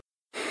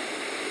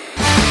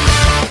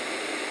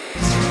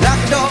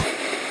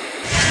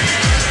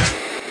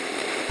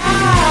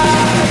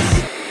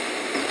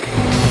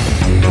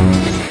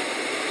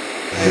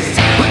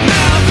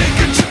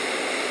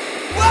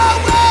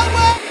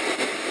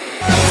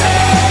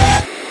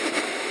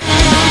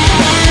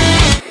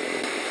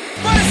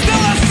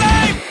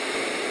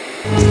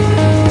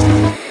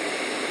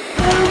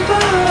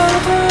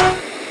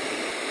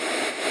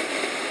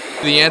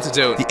The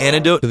antidote. The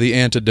antidote. The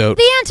antidote.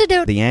 The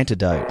antidote. The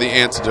antidote. The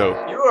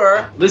antidote.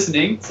 You're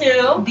listening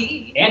to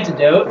The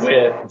Antidote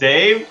with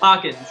Dave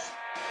Hawkins.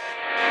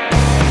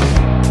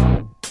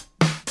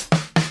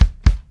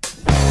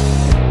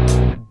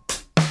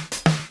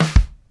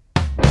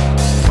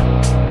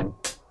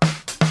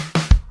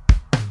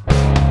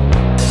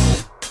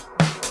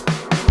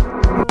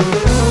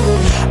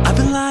 I've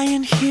been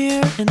lying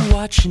here and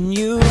watching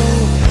you,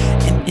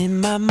 and in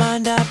my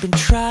mind I've been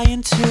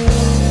trying to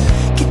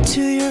get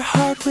to your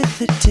heart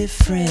with a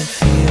different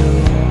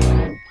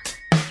view.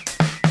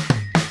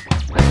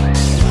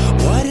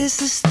 What is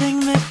this thing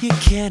that you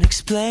can't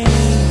explain?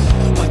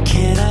 Why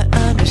can't I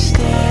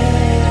understand?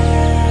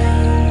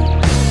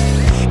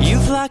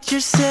 You've locked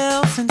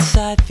yourself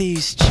inside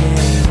these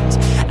chains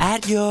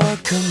at your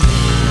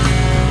command.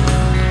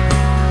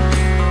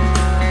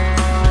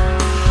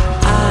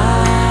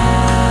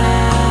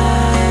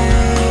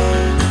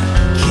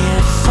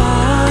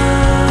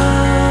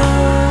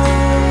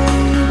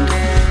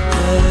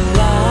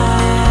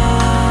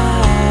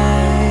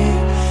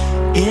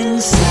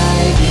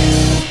 Inside you,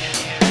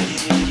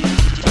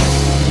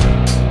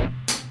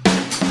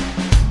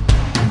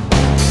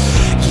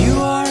 you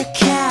are a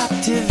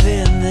captive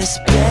in this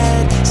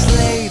bed,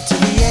 slave to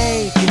the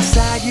ache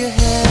inside your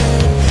head.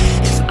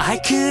 If I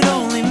could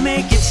only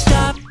make it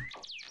stop,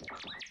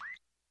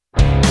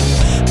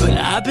 but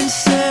I've been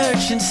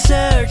searching,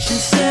 searching,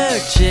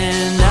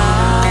 searching. I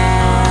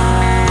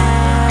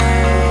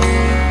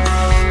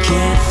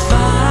can't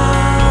find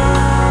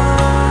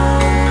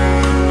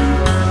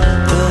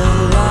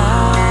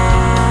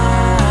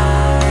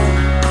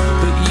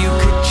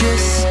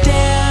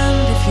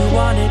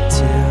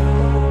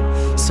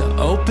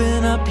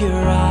open up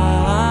your eyes.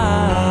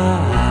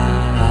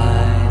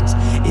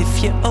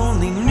 If you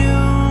only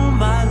knew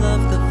my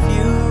love, the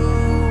view,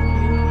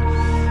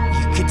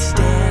 you could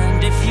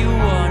stand if you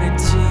wanted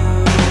to.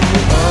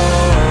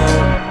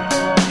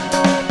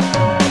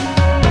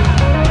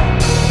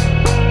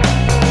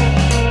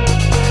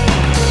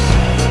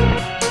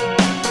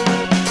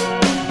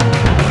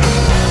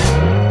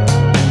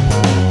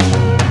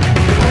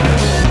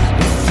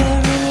 With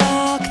every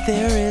lock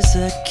there is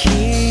a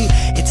key.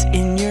 It's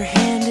in your hand.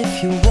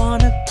 You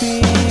wanna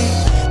be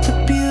the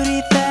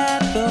beauty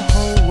that the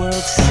whole world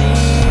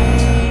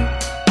see.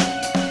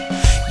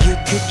 You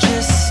could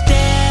just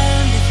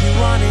stand if you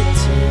wanted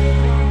to.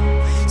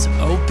 So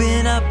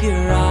open up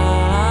your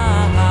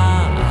eyes.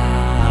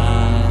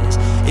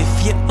 If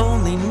you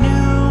only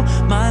knew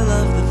my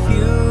love, the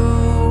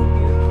view,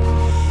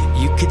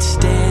 you could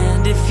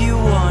stand if you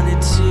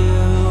wanted to.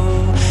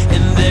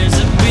 And there's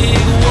a big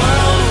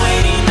world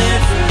waiting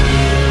there for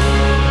you.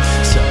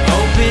 So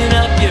open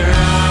up your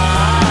eyes.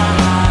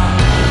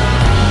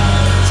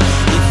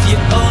 You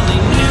only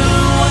knew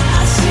what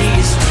I see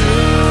is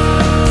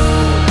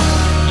true.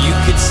 You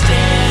could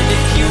stand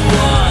if you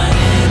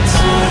wanted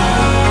to.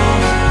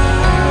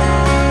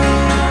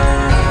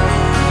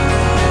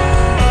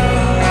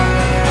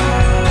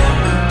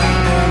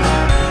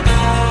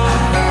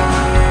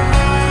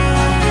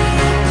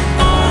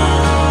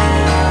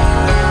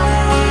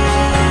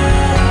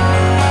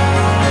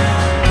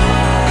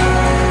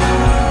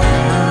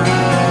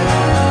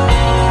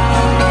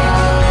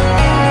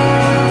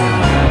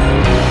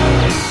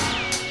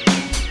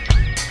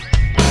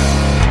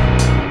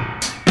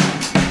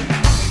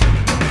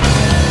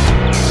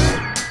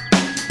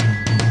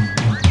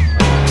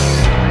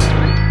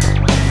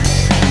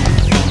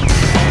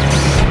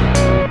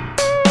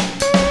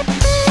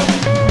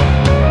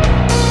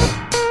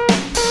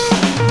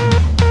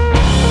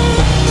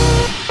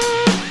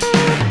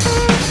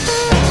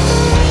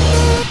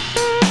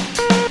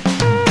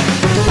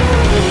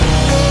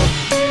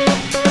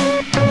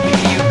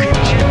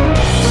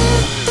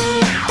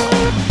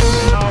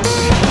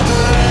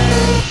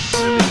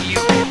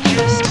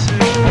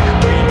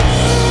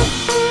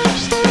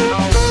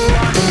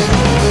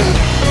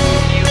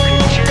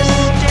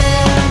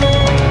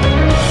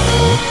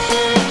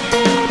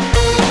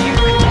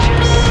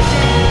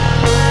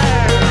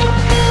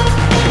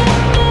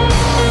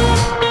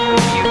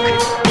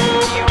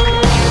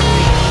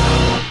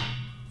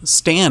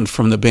 Stand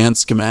from the band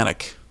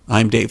Schematic.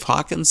 I'm Dave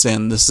Hawkins,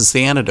 and this is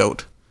The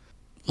Antidote.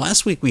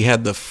 Last week we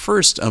had the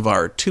first of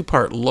our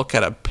two-part look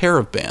at a pair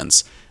of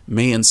bands,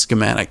 May and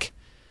Schematic.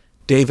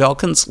 Dave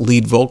Elkins,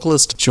 lead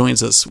vocalist,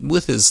 joins us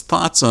with his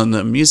thoughts on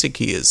the music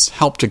he has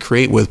helped to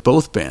create with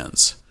both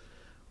bands.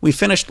 We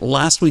finished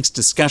last week's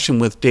discussion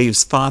with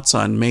Dave's thoughts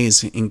on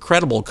May's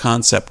incredible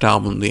concept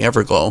album, The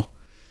Everglow,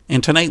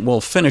 and tonight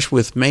we'll finish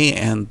with May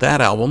and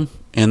that album,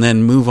 and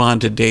then move on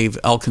to Dave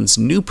Elkins'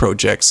 new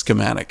project,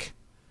 Schematic.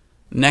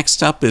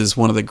 Next up is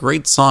one of the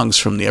great songs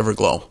from The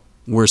Everglow,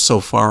 We're So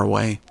Far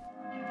Away.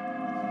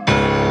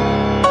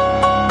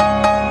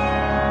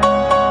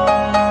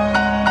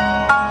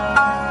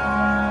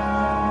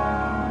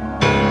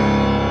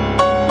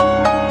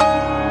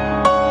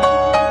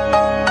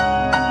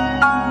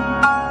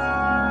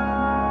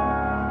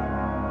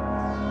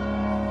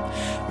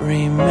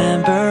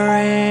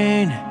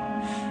 Remembering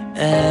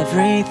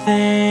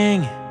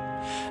everything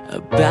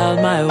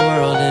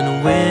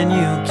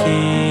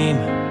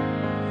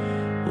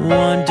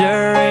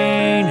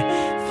wondering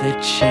the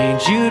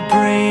change you'd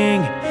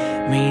bring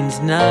means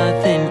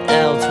nothing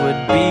else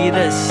would be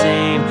the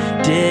same.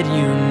 Did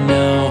you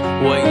know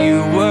what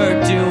you were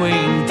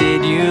doing?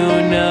 Did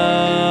you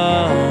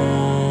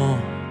know?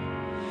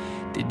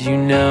 Did you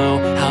know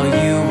how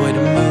you would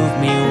move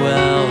me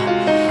well?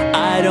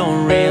 I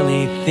don't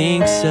really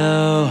think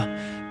so,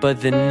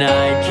 but the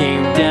night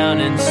came down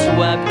and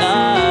swept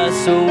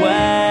us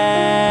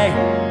away,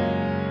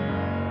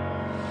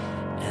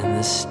 and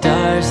the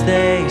stars,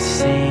 they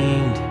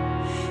seemed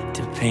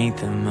to paint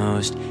the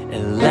most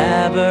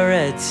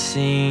elaborate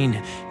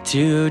scene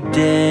to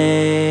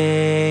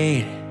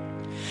date.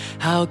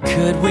 How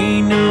could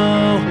we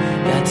know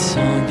that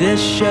song,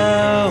 this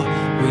show?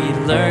 We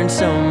learned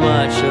so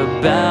much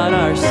about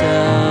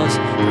ourselves.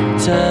 From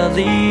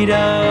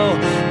Toledo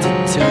to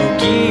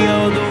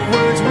Tokyo, the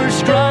words were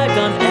scribed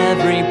on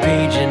every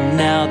page, and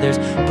now there's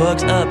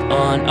books up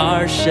on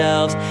our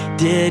shelves.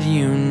 Did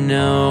you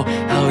know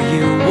how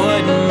you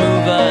would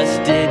move us?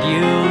 Did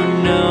you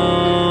know?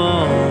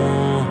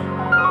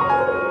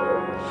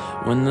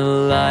 When the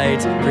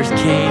lights first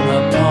came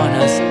upon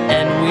us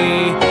and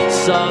we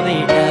saw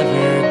the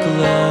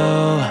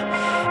everglow,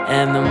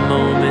 and the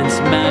moment's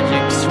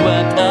magic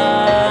swept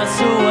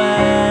us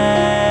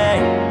away,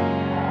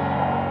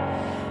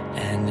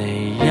 and a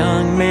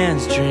young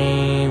man's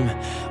dream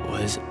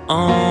was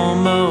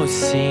almost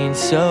seen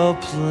so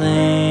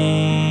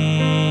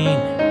plain.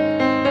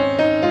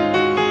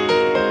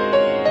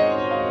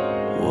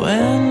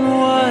 When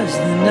was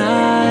the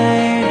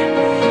night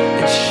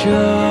that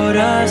showed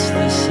us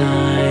the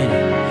sign,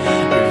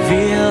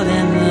 revealed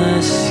in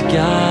the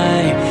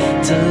sky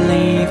to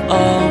leave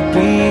all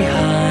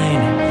behind?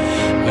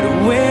 But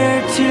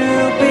where to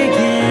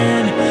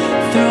begin?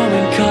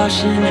 Throwing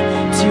caution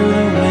to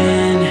the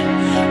wind,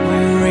 we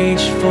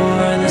reached for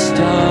the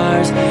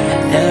stars,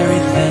 and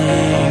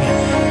everything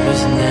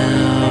was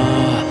now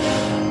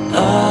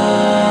ours.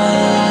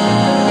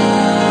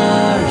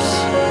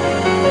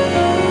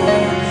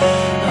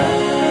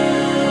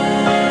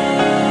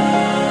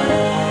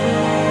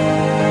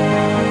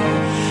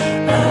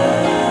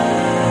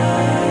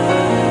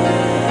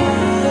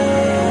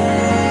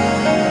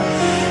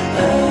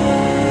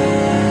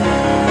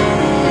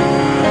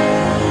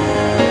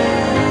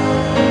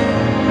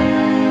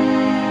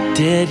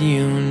 Did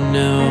you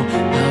know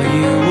how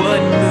you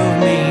would move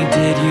me?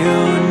 Did you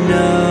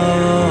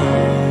know?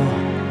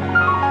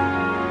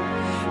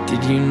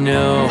 Did you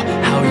know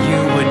how you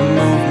would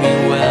move me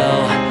well?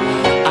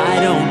 I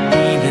don't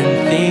even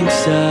think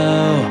so,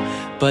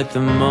 but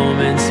the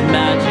moment's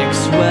magic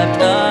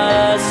swept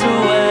us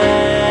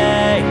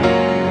away,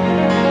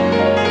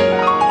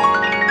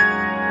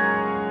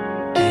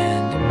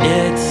 and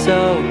it's so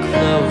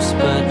close,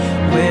 but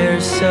we're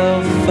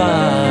so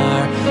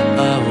far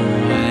away.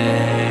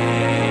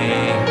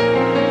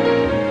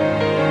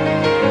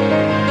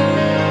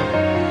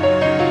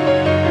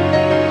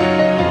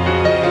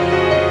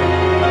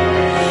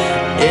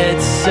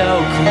 So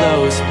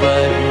close,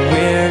 but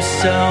we're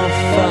so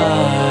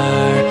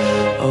far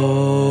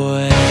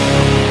away.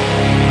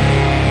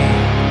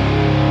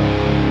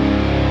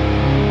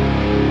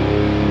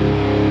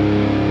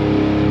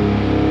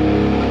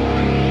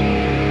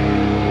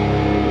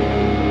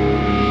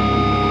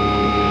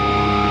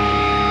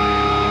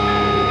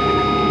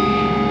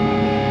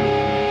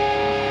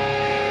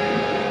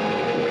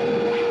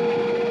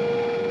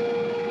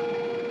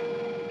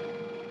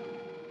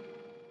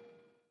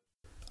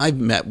 I've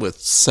met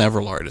with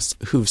several artists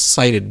who've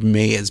cited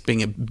May as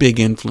being a big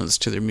influence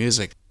to their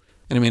music.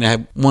 And I mean, I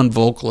have one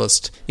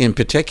vocalist in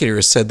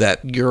particular said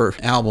that your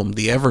album,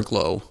 The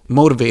Everglow,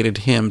 motivated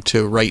him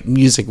to write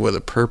music with a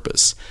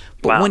purpose.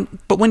 But Wow.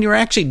 when you were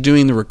actually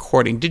doing the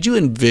recording, did you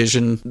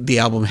envision the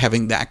album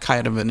having that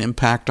kind of an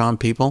impact on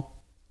people?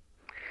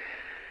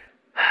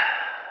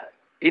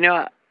 You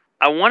know,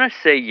 I want to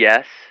say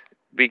yes,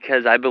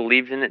 because I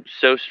believed in it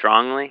so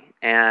strongly.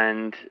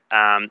 And,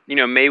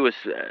 May was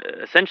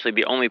essentially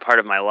the only part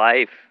of my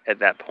life at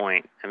that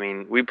point. I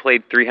mean, we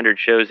played 300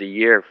 shows a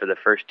year for the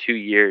first 2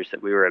 years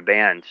that we were a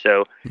band.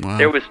 So Wow.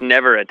 There was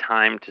never a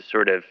time to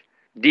sort of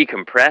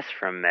decompress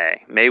from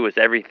May. May was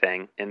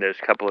everything in those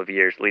couple of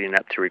years leading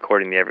up to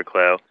recording The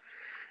Everglow.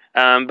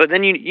 But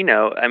then,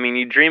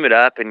 you dream it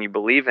up and you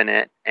believe in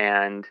it.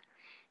 And,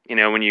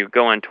 when you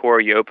go on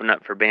tour, you open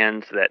up for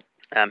bands that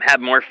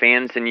have more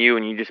fans than you,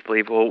 and you just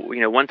believe, well,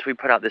 once we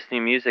put out this new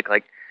music,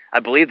 like, I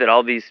believe that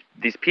all these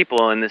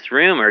people in this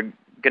room are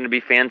going to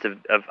be fans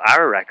of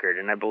our record,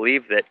 and I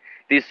believe that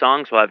these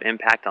songs will have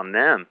impact on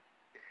them,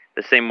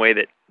 the same way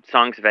that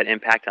songs have had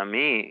impact on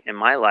me in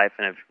my life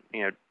and have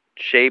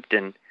shaped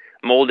and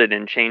molded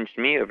and changed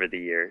me over the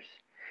years.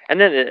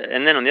 And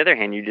then on the other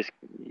hand,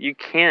 you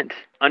can't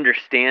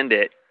understand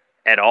it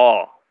at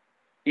all.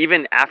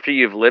 Even after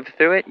you've lived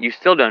through it, you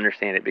still don't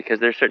understand it, because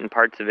there's certain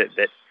parts of it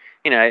that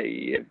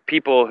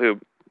people who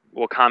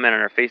will comment on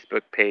our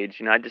Facebook page.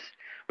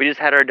 We just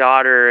had our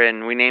daughter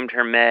and we named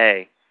her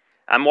May.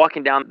 I'm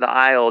walking down the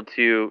aisle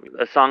to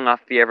a song off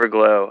the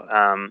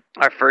Everglow.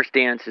 Our first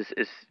dance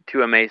is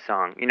to a May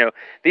song.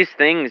 These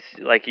things,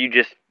 like, you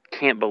just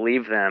can't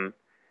believe them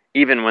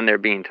even when they're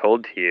being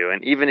told to you.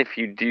 And even if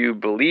you do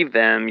believe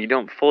them, you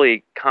don't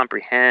fully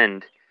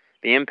comprehend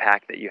the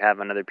impact that you have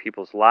on other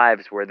people's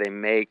lives, where they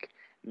make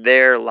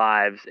their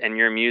lives and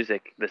your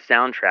music the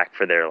soundtrack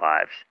for their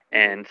lives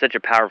in such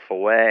a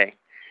powerful way.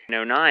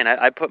 In '09,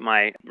 I put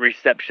my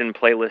reception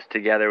playlist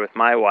together with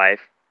my wife,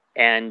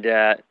 and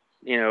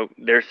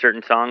there's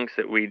certain songs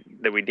that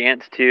we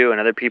dance to and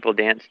other people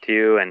dance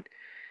to, and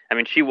I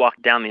mean, she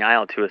walked down the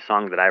aisle to a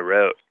song that I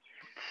wrote.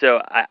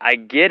 So I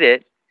get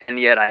it, and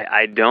yet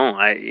I don't.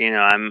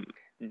 I'm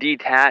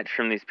detached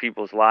from these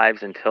people's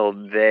lives until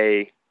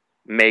they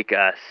make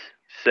us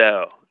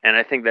so. And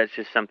I think that's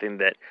just something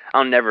that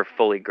I'll never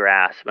fully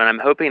grasp. And I'm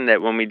hoping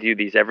that when we do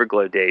these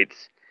Everglow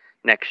dates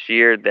next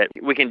year, that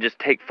we can just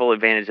take full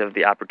advantage of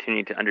the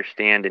opportunity to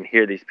understand and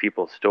hear these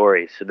people's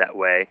stories, so that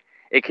way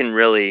it can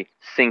really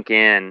sink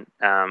in,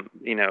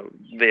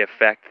 the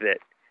effect that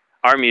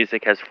our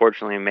music has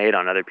fortunately made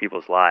on other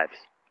people's lives.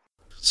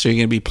 So you're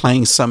going to be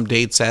playing some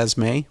dates as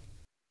May?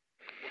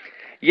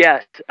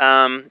 Yes.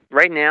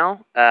 Right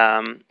now,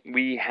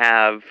 we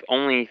have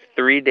only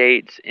 3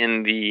 dates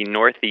in the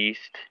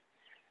Northeast,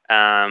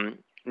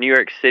 New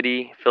York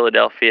City,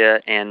 Philadelphia,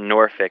 and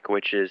Norfolk,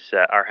 which is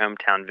our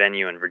hometown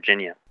venue in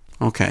Virginia.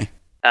 Okay.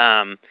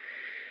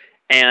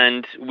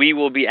 And we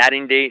will be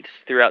adding dates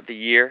throughout the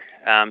year.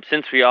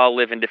 Since we all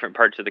live in different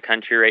parts of the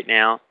country right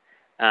now,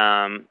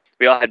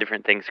 we all have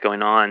different things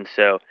going on.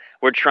 So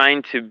we're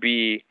trying to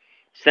be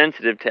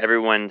sensitive to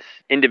everyone's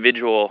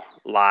individual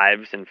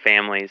lives and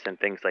families and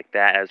things like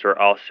that, as we're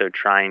also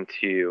trying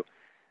to,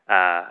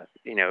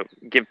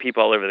 give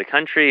people all over the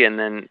country and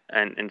then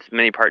and in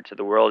many parts of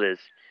the world as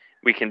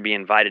we can be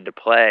invited to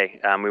play.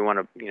 We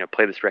want to,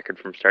 play this record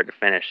from start to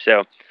finish.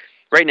 So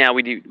right now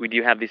we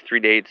do have these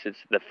 3 dates. It's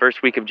the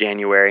first week of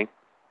January.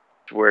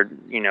 We're,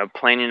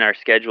 planning our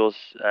schedules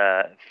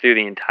through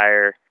the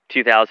entire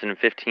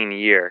 2015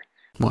 year.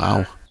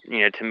 Wow.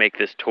 To make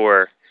this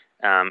tour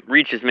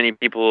reach as many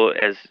people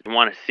as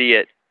want to see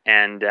it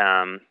and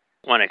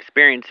want to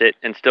experience it.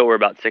 And still, we're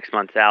about 6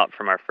 months out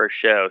from our first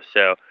show.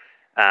 So,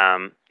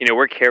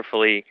 we're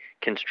carefully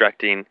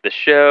constructing the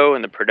show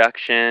and the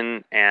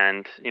production.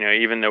 And,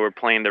 even though we're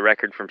playing the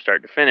record from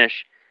start to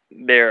finish,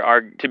 there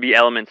are to be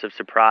elements of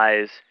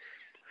surprise.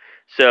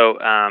 So,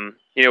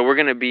 we're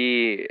going to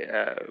be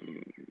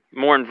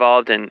more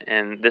involved,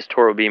 and this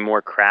tour will be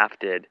more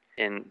crafted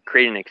in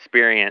creating an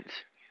experience,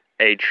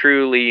 a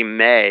truly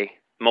May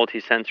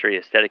multi-sensory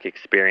aesthetic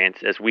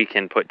experience as we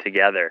can put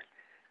together.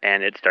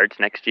 And it starts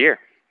next year.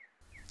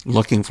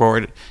 Looking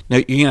forward. Now,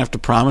 you're going to have to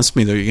promise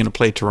me, though, you're going to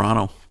play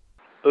Toronto.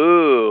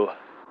 Ooh.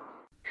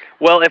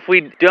 Well, if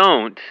we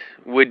don't,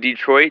 would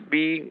Detroit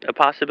be a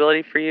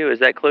possibility for you? Is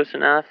that close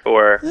enough?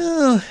 Or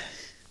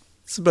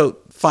it's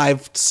about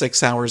 5 to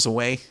 6 hours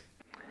away.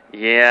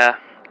 Yeah,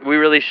 we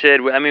really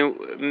should. I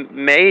mean,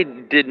 May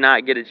did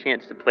not get a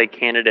chance to play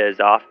Canada as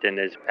often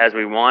as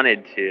we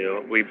wanted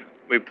to.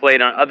 We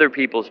played on other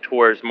people's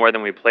tours more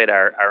than we played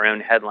our own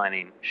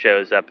headlining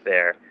shows up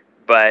there.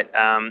 But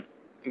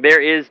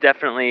there is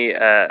definitely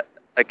a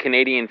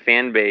Canadian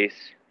fan base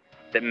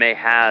that May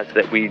has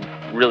that we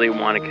really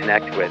want to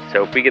connect with.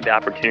 So if we get the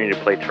opportunity to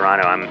play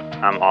Toronto,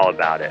 I'm all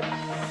about it.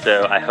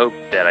 So I hope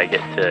that I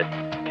get to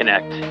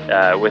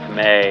connect with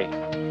May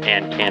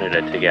and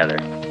Canada together.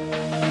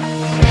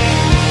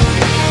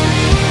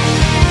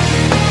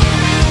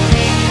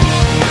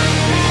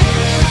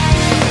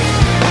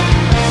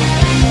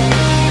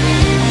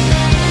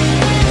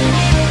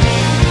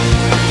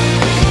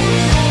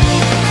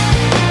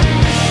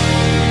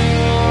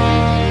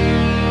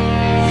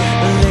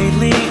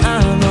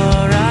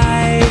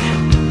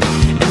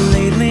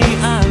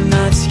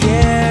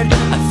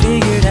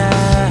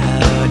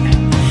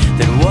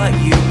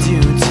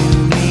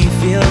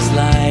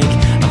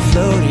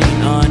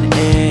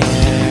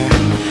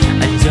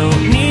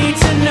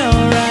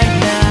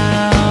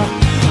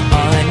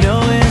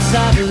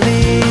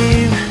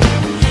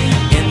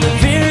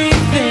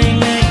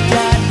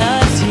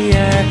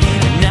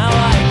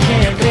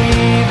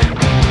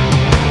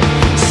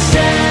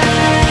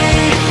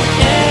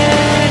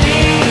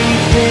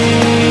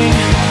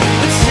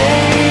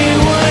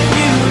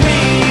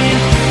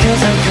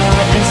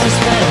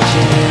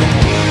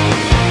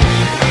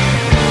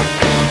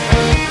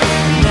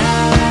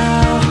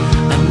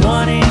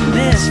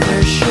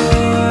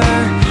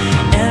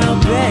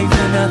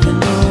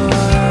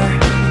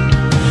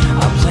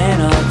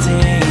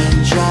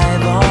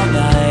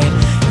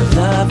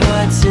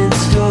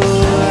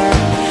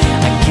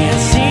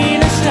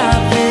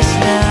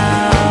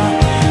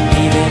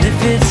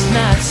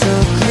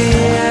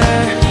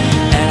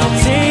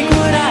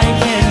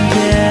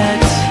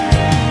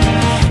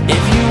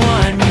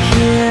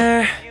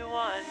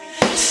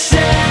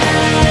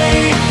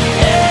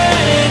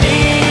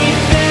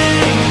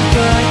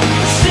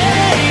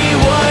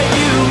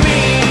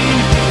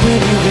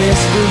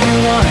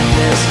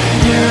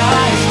 Your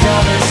eyes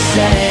tell the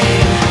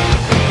same.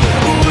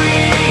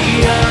 We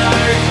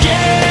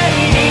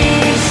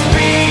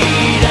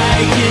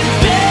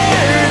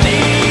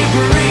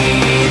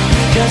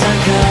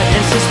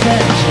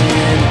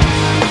legend.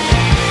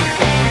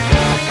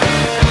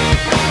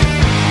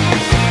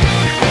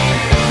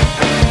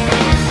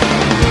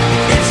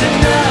 It's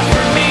enough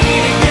for me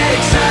to get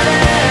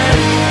excited.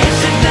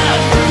 It's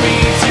enough for me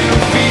to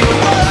feel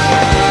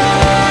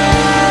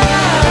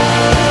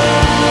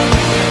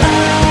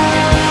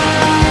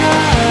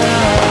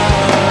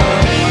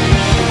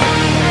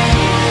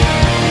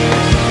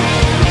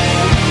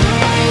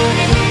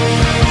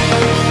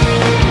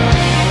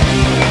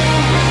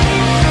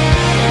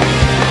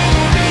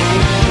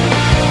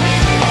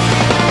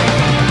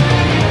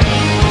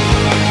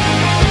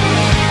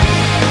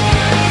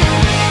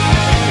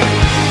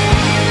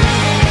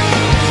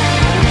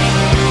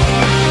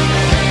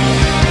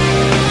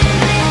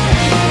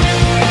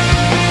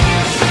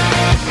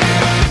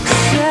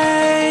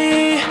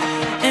say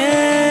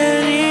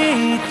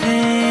anything,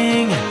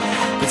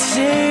 but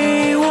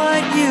say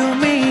what you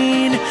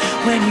mean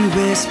when you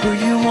whisper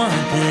you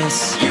want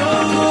this. Your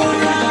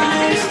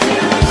eyes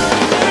tell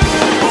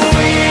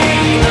we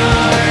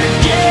are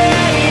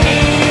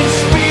gaining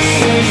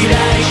speed.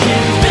 I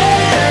can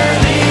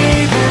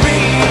barely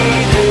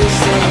breathe.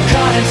 I'm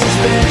caught in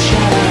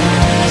suspension.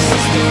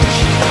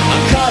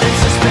 I'm caught in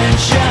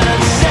suspension.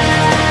 Say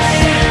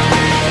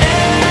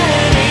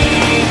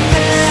anything,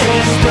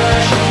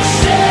 but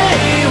say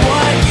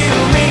what you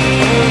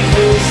mean.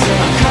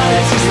 I'm caught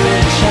in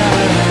suspension.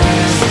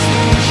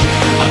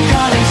 I'm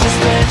caught in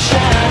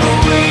suspension.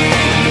 We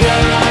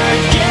are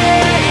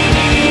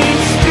gaining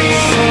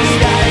speed.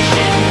 I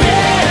can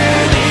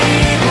barely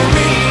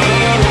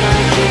breathe.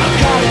 I'm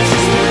caught in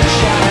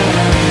suspension.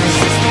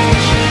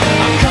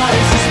 I'm caught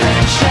in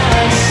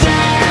suspension.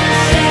 Say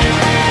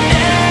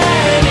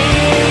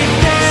anything,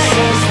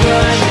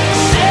 but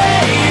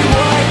say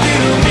what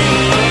you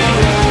mean.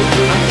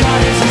 I'm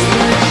caught in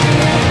suspension.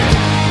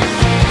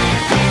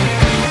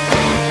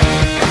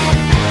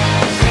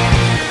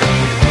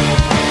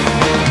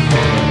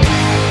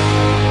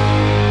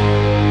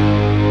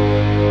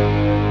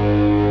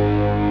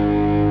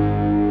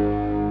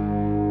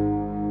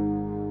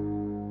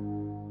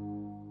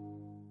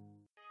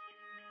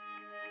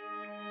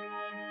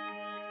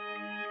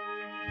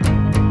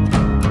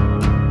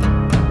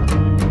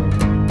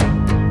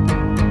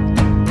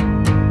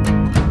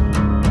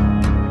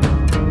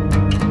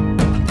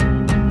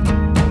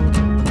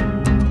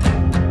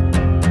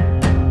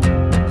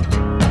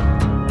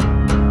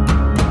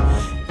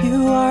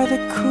 You are the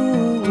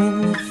cool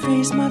wind that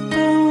frees my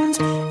bones,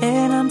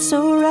 and I'm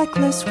so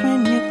reckless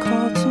when you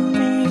call to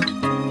me.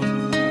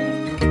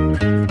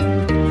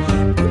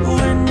 But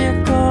when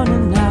you're gone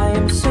and I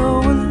am so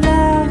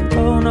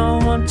alone,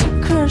 I want to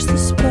curse the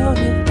spell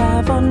you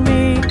have on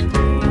me.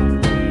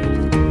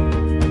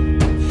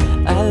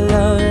 I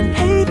love and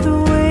hate the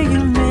way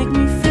you make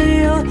me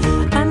feel.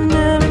 I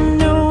never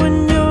know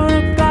when you're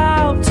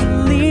about to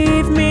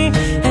leave me,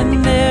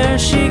 and there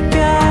she goes.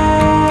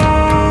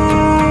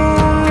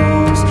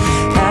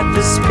 At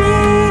the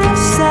speed of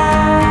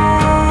sound,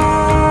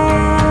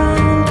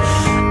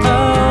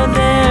 oh,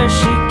 there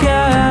she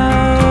goes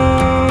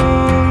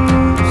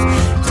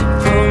to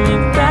pull me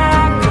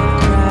back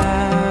around.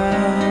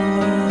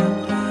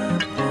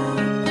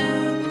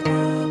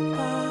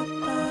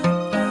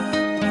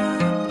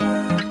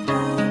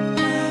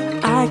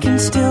 I can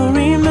still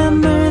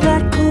remember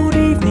that cold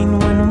evening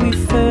when we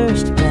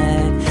first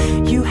met.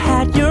 You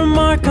had your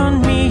mark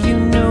on me, you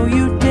know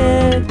you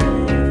did.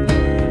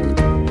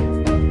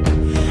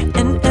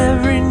 And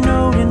every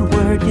note and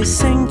word you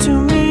sang to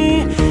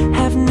me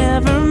have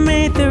never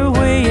made their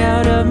way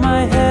out of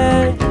my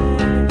head.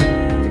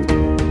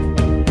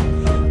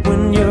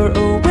 When you're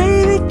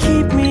away, they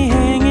keep me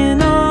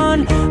hanging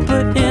on,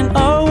 but in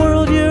our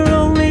world, you're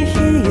only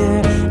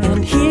here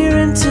and here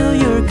until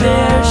you're gone.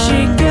 There she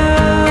goes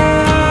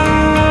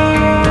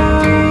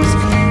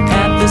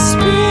at the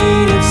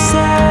speed of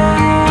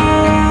sound.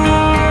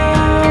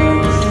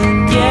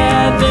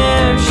 Yeah,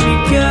 there she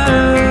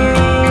goes,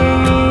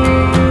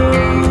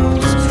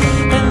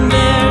 and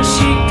there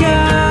she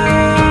goes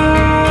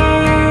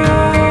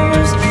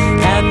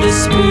at the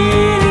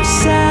speed of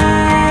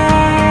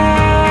sound.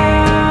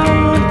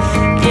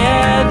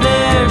 Yeah,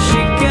 there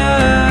she goes.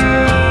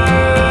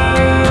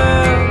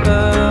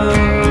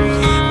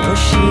 Was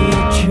she a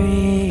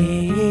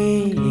dream?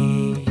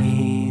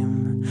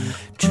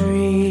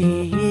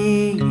 Dream?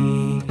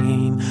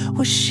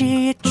 Was she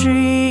a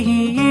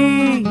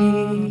dream?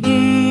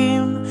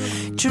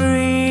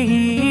 Dream?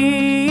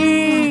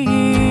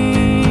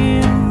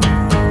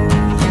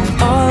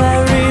 All I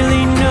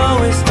really know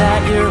is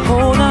that your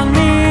hold on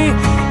me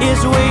is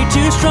way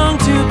too strong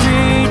to be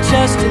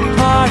just a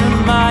part of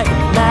my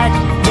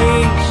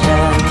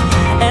imagination.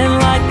 And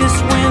like this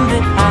wind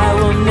that I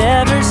will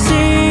never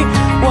see,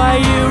 why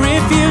you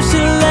refuse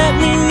to let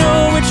me know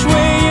which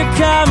way you're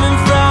coming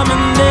from.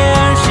 And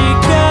there she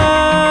goes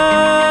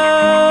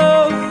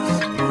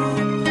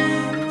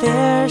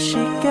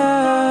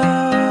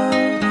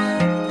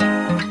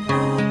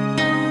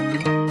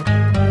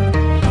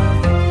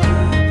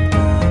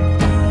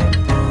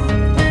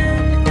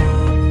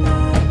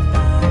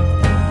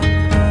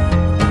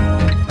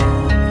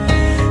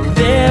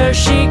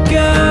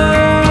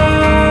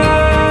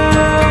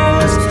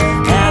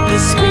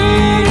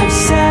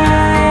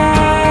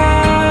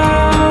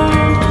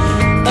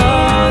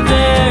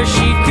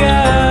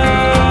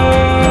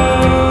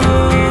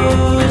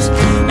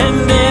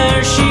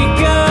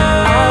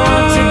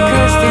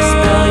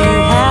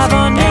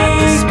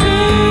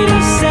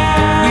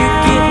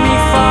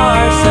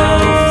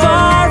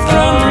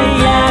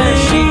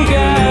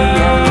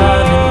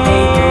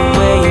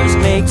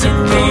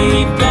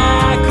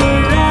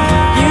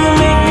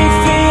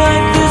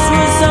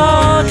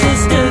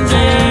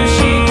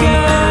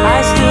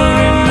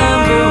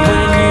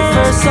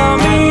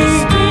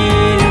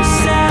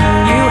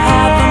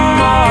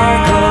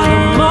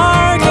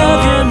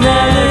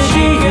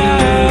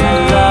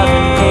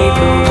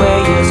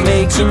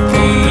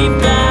repeat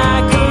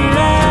back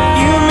around.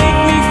 You make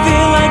me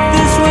feel like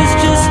this was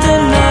just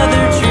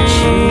another dream.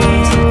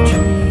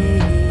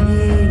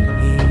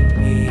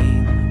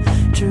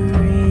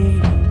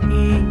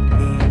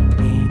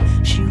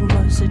 She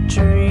was a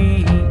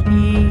dream.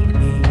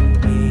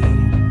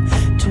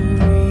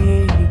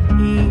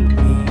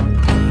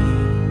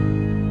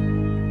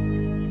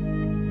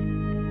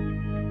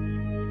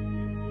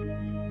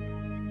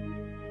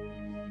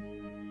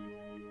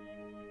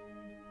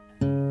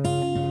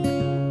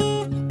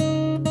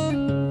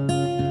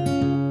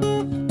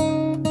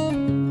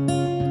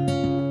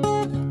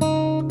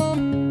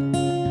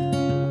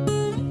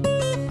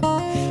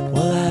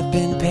 Well, I've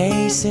been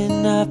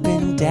pacing up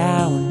and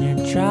down your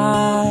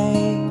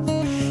drive,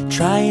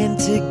 trying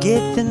to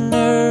get the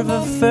nerve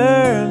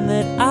affirm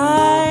that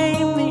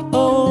I'm the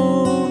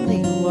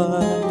only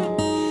one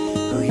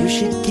who you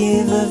should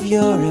give of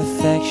your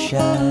affection.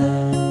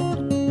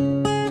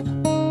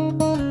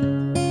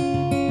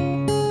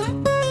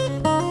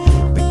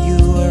 But you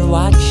were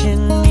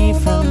watching me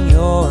from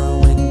your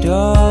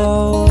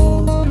window.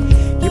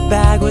 Your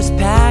bag was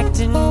packed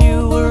and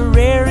you were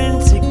raring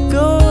to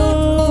go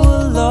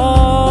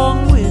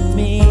along with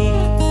me.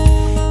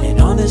 And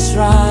on this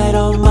ride,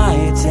 all my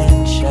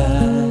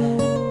attention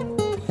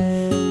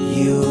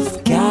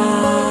you've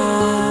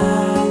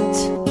got.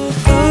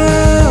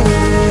 Ooh,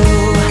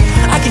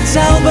 I can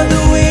tell by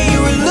the way you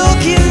were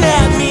looking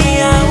at me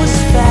I was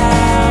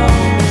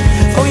found.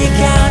 For you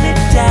counted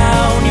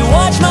down, you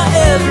watched my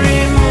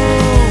every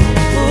move.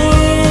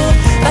 Ooh,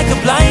 like a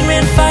blind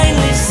man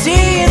finally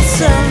seeing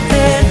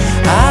something.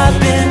 I've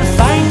been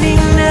finding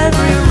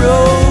every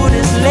road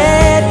has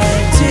led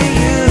to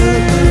you.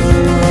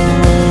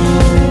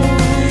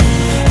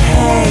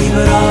 Hey,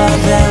 but all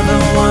I've ever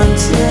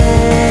wanted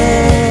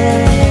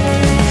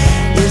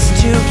is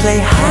to play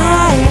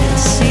hide and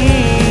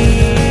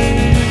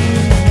seek.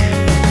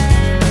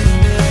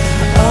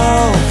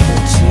 Oh, for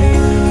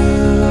two.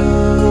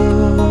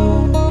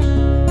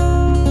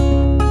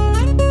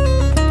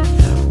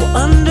 Well,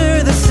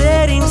 under the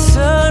setting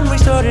sun, we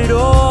started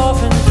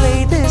off and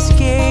played this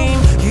game.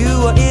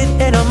 You are it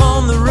and I'm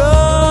on the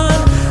run.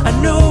 I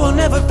know I'll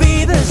never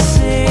be the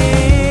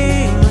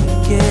same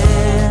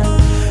again.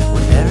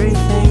 When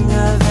everything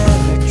I've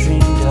ever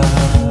dreamed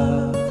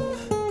of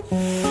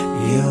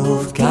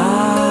you've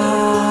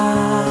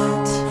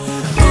got.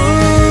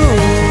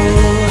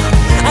 Ooh,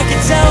 I can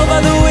tell by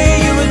the way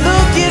you were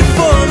looking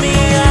for me I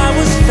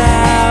was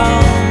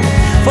found.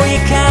 For you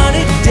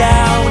counted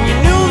down, you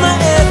knew my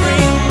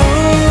every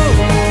move.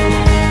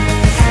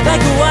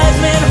 Like a wise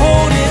man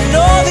holding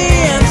all the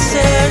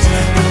answers.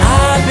 But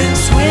I've been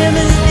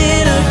swimming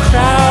in a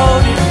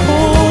crowded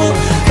pool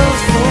of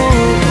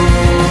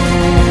fools.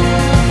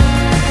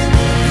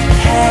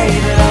 Hey,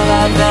 but all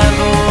I've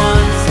ever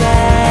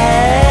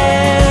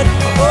wanted.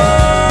 Oh,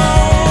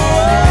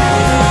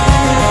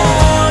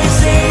 you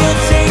say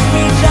you'll take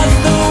me just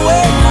the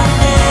way I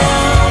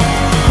am.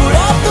 Put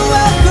up the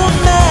welcome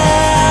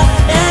mat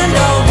and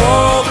I'll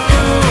walk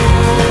through.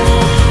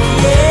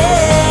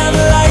 Yeah,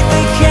 light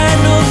the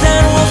candles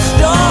and we'll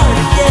start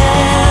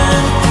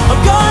again. I'm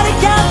gonna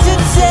count to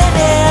 10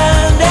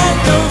 and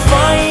come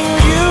find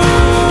you.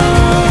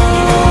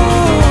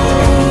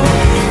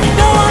 You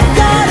know I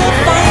gotta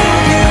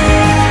find you.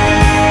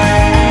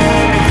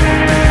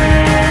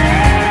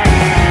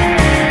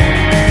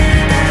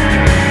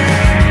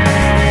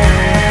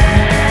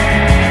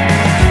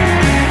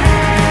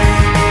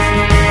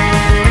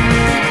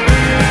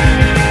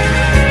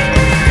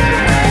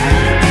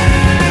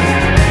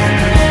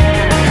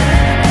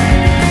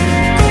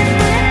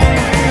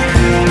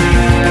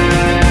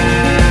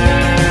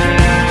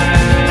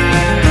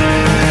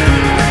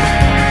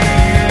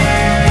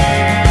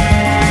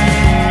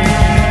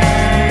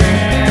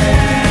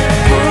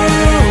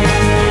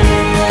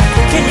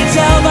 Can you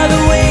tell by the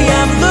way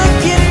I'm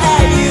looking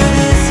at you?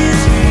 This is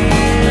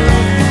real.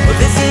 Well,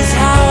 this is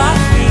how I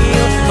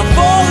feel. I'm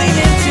falling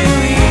into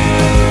you.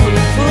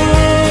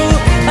 Ooh,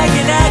 like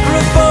an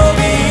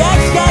acrophobic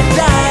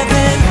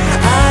skydiving.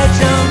 I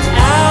jumped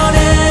out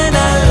and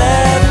I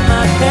left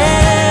my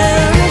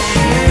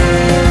parachute.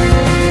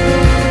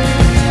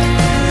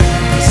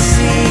 You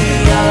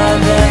see, all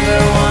I've ever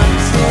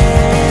wanted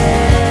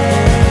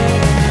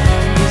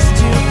is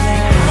to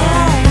play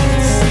hide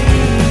and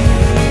seek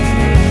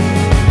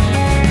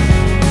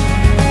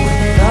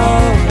with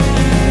all of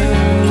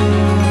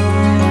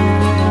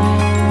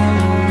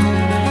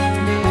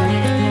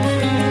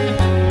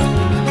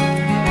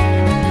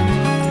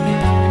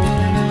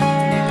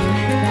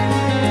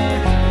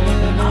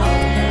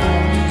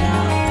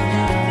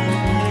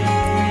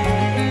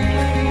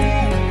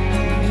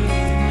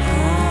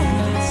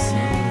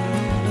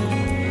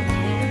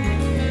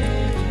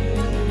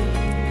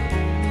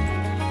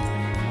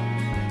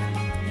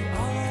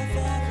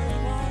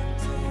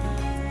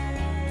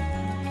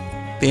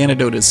The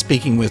Antidote is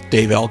speaking with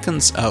Dave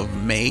Elkins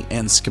of May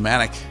and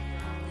Schematic.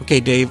 Okay,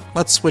 Dave,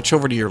 let's switch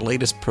over to your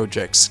latest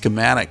project,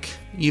 Schematic.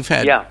 You've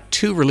had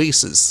two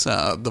releases,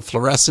 the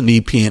Fluorescent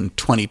EP in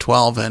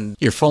 2012 and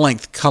your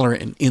full-length Color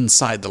in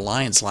Inside the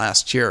Lines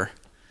last year.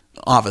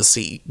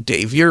 Obviously,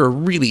 Dave, you're a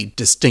really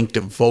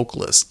distinctive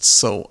vocalist,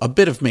 so a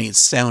bit of May's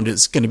sound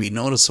is going to be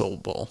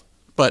noticeable.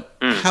 But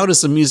how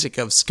does the music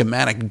of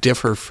Schematic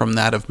differ from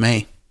that of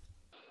May?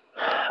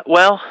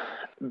 Well,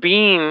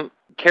 being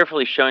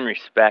carefully showing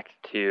respect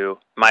to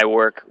my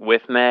work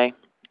with May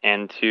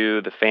and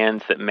to the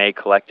fans that May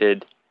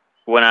collected,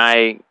 when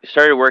I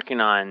started working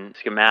on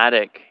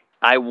Schematic,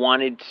 I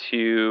wanted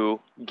to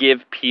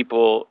give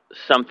people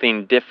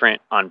something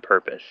different on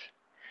purpose.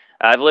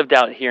 I've lived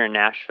out here in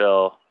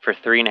Nashville for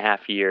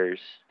 3.5 years,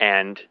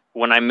 and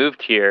when I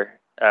moved here,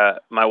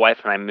 my wife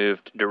and I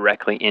moved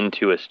directly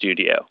into a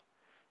studio.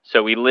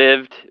 So we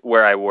lived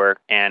where I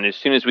worked, and as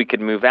soon as we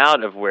could move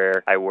out of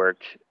where I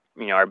worked,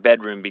 our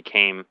bedroom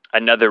became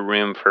another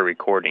room for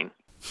recording.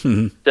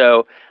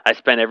 So I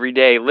spent every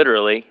day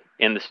literally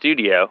in the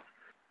studio,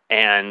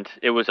 and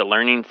it was a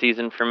learning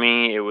season for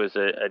me. It was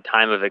a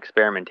time of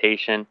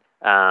experimentation.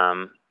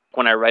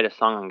 When I write a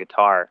song on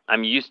guitar,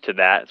 I'm used to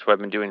that. It's what I've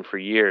been doing for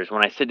years.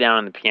 When I sit down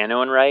on the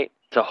piano and write,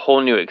 it's a whole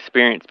new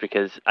experience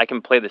because I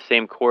can play the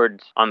same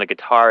chords on the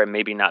guitar and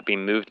maybe not be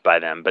moved by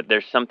them. But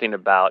there's something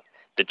about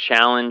the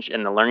challenge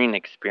and the learning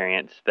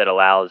experience that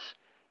allows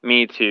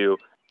me to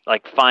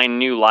find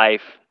new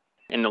life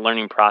in the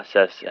learning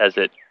process as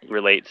it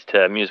relates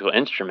to a musical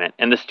instrument.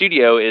 And the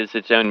studio is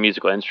its own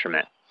musical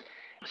instrument.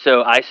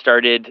 So I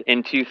started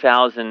in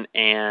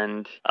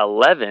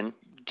 2011,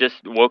 just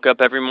woke up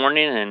every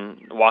morning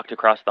and walked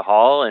across the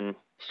hall and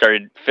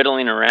started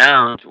fiddling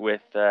around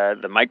with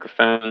the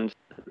microphones,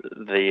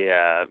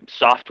 the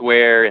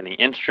software and the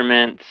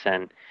instruments.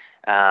 And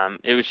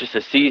it was just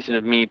a season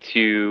of me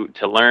to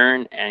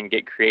learn and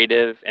get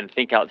creative and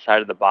think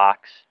outside of the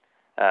box,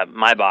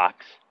 my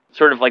box.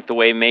 Sort of like the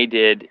way May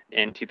did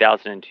in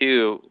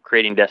 2002,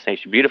 creating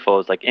Destination Beautiful,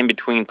 is like in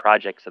between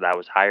projects that I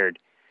was hired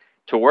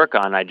to work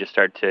on, I just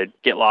started to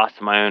get lost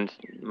in my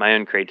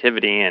own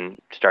creativity and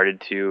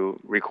started to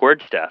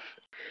record stuff.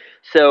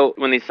 So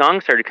when these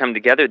songs started to come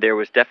together, there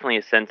was definitely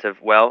a sense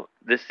of, well,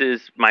 this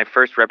is my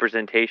first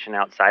representation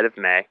outside of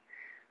May.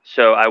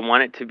 So I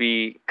want it to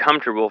be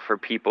comfortable for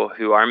people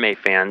who are May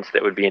fans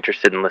that would be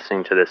interested in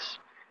listening to this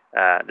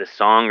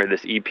song or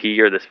this EP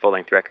or this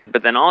full-length record.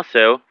 But then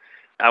also,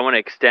 I want to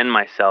extend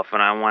myself and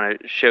I want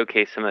to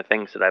showcase some of the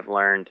things that I've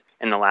learned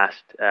in the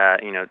last,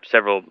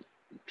 several,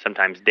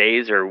 sometimes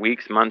days or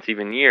weeks, months,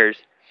 even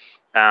years,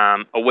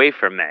 away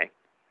from May.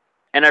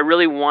 And I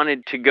really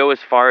wanted to go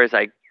as far as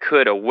I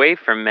could away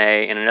from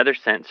May in another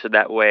sense, so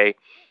that way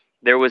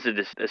there was a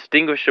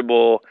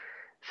distinguishable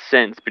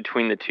sense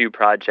between the two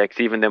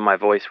projects, even though my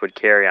voice would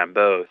carry on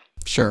both.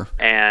 Sure.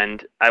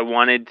 And I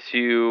wanted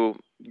to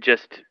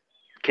just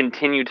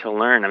continue to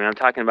learn. I mean, I'm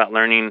talking about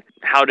learning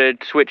how to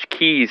switch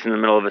keys in the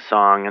middle of a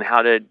song and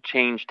how to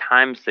change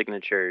time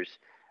signatures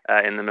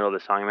in the middle of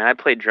the song. I mean, I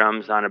played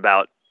drums on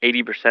about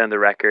 80% of the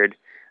record.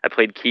 I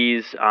played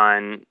keys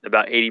on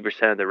about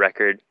 80% of the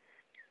record.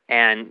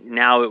 And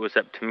now it was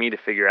up to me to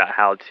figure out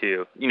how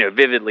to,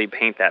 vividly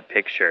paint that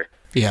picture.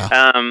 Yeah.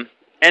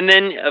 And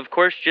then, of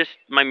course, just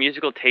my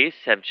musical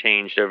tastes have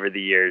changed over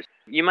the years.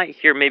 You might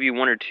hear maybe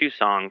one or two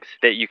songs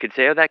that you could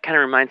say, oh, that kind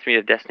of reminds me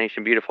of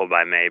Destination Beautiful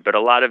by May. But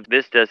a lot of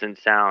this doesn't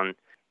sound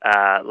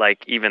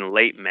like even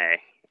late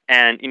May.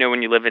 And,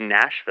 when you live in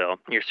Nashville,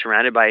 you're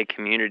surrounded by a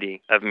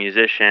community of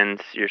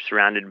musicians. You're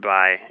surrounded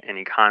by an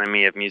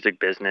economy of music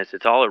business.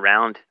 It's all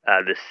around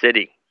the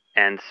city.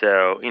 And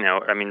so,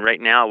 right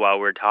now while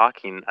we're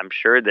talking, I'm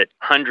sure that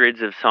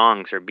hundreds of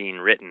songs are being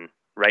written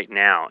right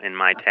now in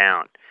my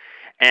town.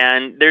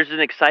 And there's an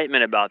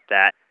excitement about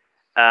that.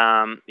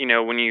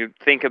 When you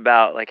think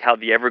about how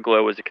The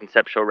Everglow was a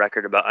conceptual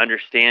record about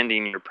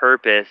understanding your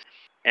purpose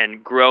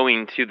and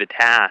growing to the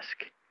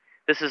task,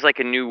 this is like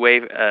a new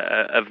wave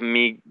of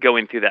me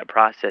going through that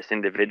process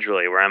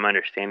individually, where I'm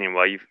understanding,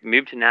 well, you've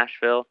moved to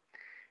Nashville.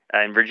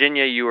 In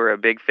Virginia, you were a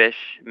big fish,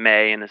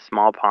 May, in a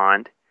small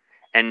pond.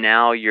 And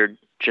now you're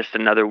just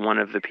another one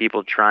of the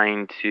people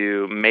trying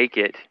to make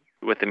it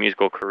with a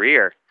musical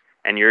career.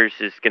 And yours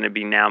is going to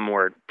be now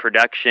more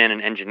production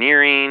and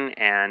engineering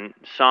and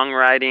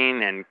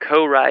songwriting and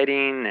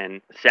co-writing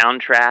and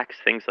soundtracks,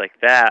 things like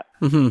that.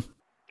 Mm-hmm.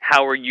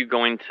 How are you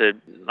going to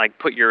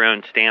put your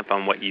own stamp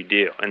on what you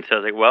do? And so I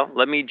was like, well,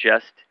 let me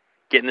just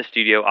get in the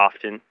studio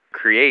often,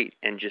 create,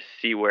 and just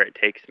see where it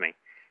takes me.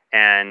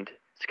 And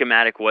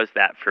Schematic was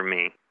that for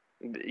me.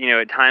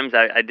 At times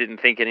I didn't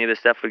think any of this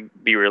stuff would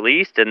be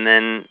released, and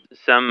then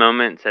some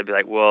moments I'd be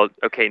like, well,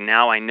 okay,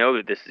 now I know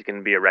that this is going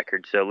to be a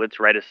record, so let's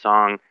write a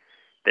song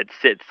that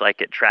sits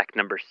at track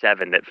number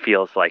 7 that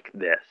feels like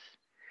this.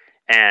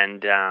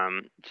 And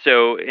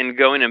so in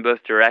going in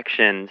both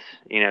directions,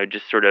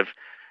 just sort of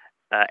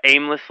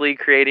aimlessly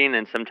creating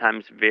and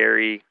sometimes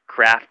very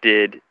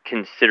crafted,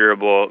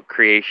 considerable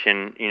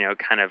creation,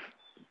 kind of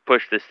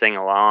push this thing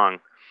along.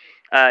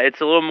 It's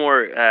a little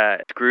more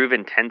groove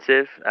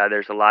intensive.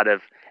 There's a lot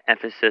of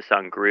emphasis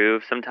on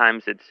groove.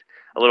 Sometimes it's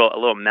a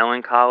little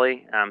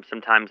melancholy.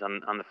 Sometimes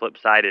on the flip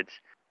side,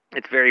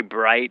 it's very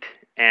bright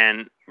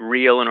and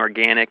real and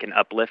organic and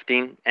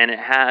uplifting. And it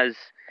has,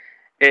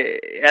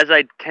 as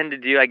I tend to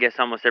do, I guess,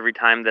 almost every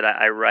time that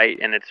I write,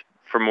 and it's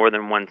for more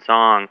than one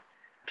song.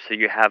 So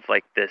you have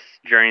like this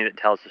journey that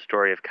tells the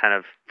story of kind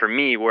of, for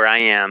me, where I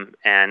am,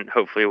 and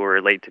hopefully will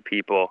relate to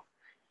people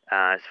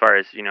as far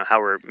as, how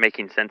we're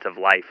making sense of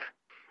life.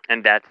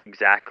 And that's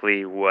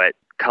exactly what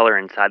Color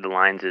Inside the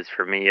Lines is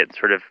for me. It's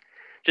sort of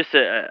just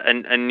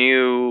a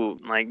new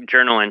like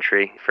journal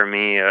entry for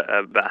me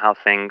about how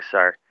things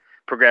are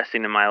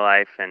progressing in my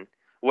life and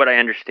what I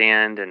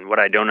understand and what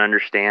I don't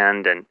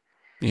understand. And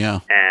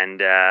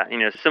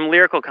some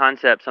lyrical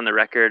concepts on the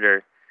record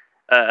are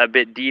a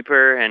bit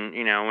deeper. And,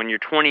 when you're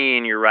 20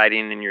 and you're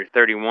writing and you're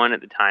 31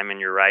 at the time and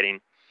you're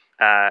writing,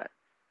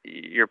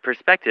 your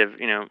perspective,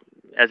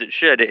 as it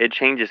should, it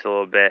changes a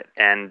little bit.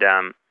 And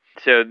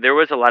so there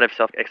was a lot of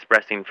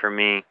self-expressing for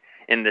me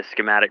in this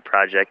Schematic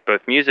project,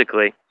 both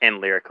musically and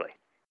lyrically.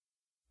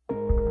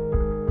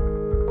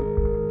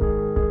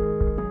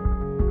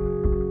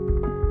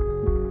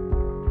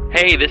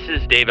 Hey, this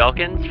is Dave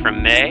Elkins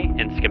from May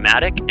and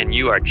Schematic, and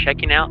you are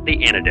checking out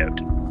The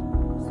Antidote.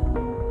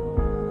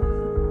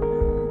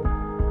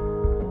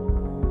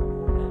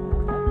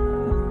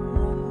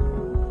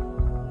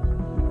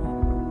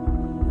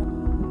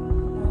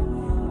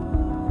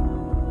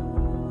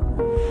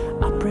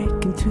 I'll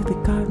break into the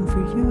garden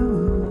for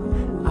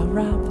you. I'll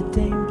rob the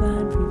dame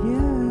blind for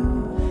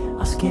you.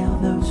 I'll scale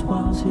those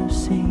walls you're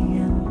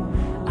seeing.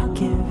 I'll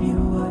give you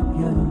what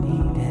you're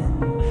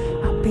needing.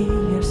 I'll be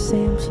your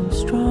Samson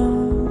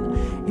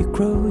strong. You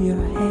grow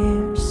your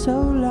hair so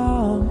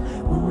long.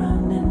 We'll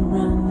run and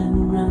run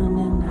and run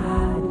and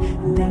hide,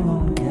 and they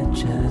won't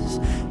catch us.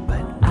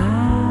 But I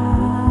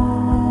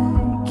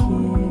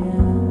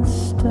can't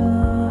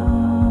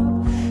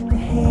stop the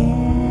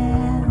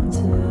hands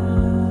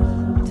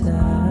of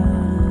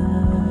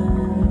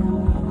time.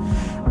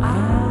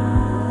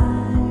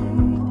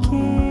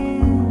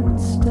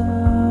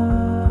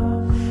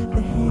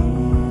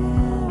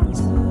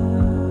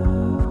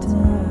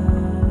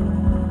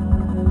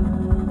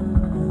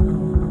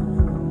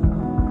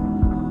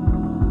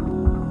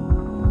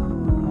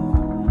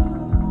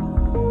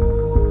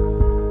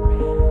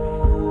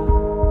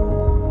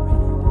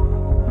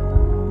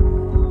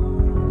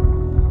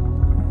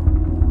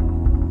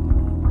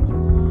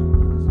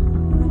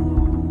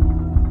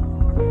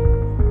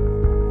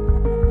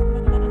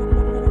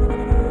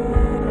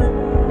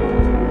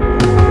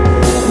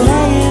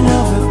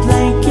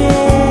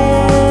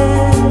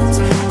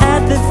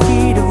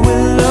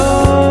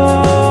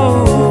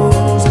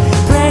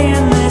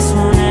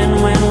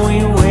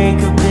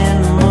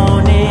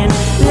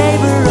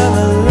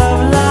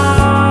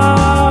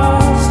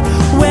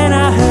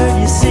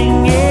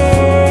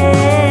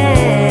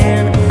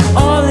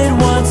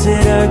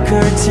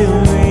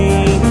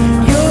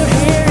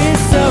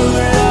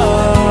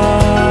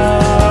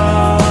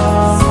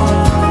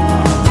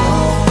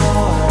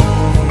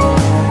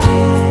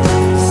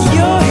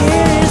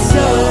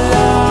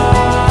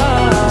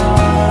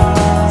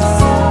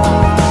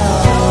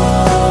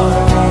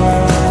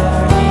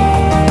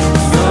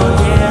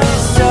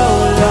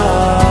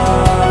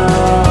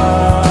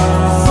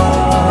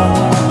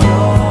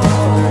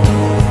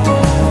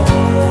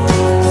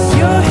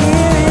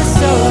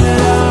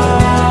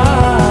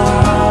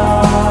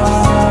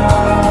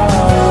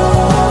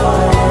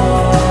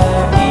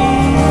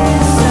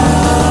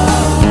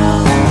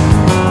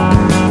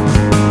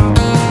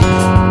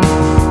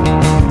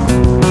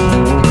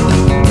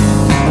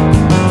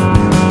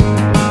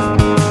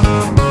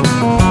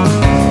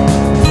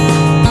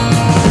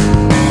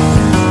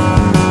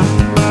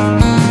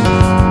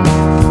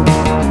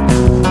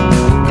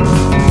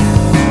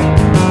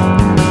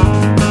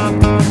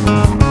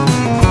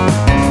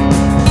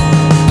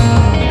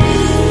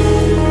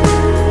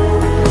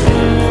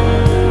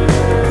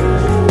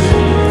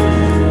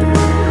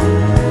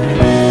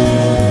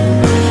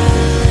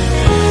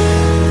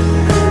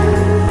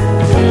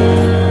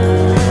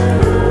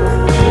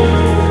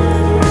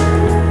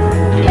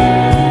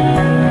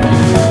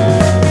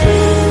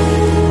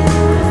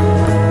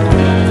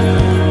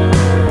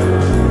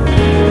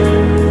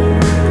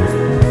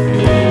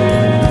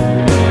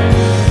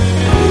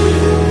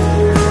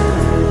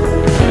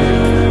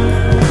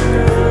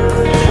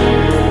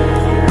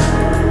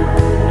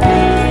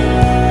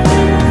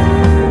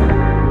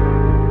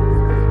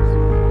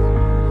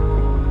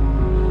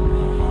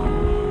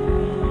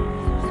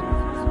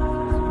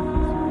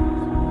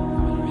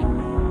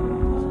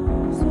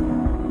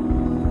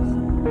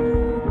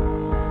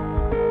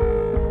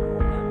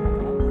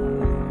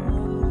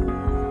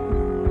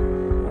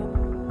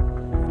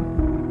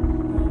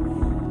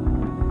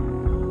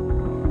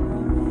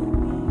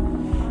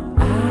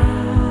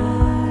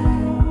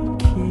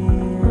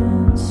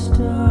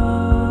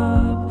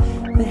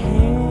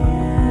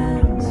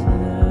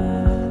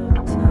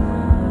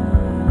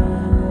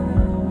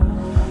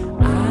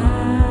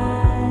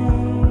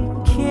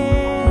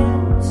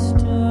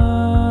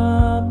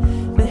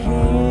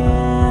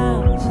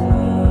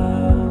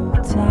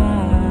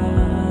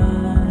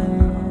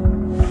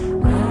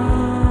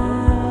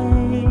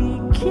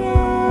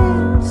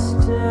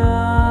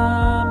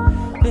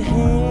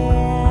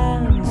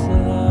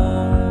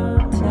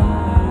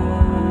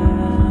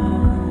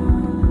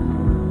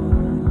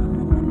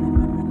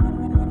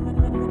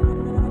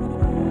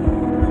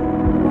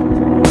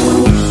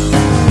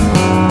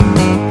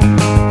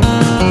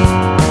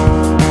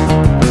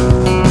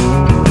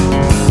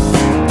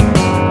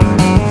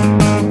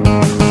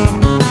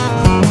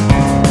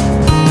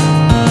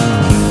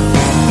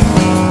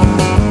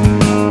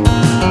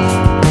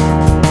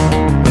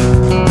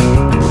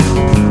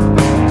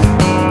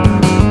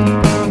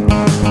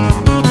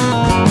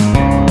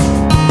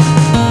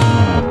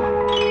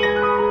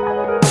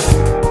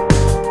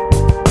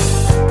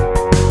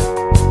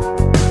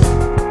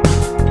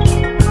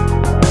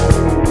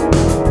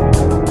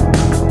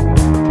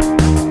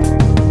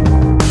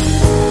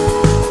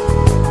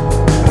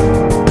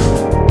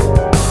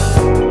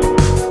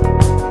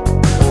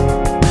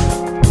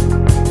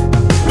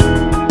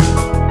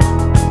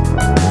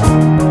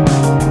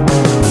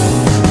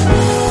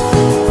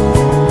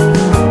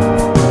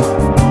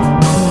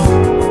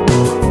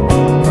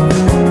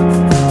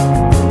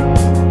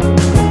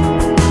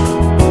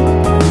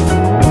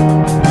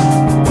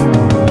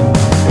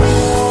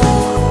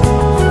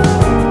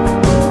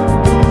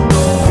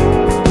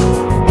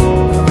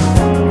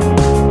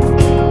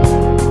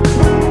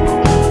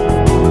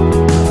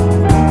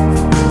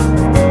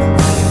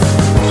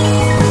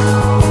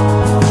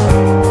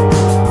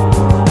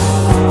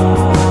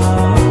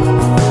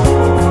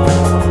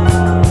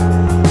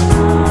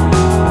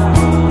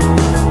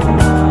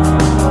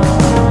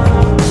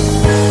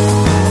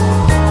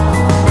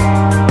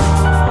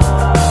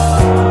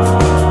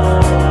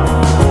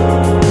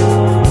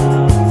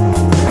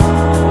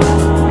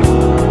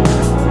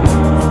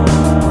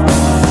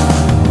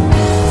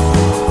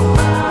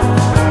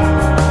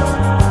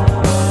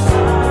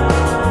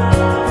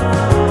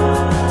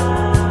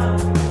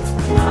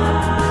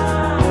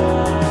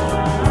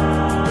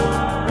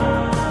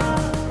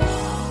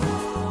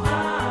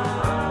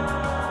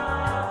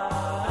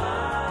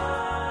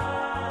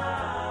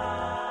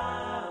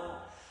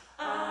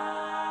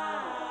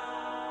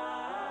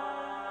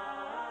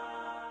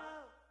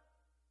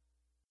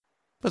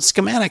 But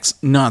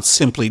Schematic's not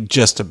simply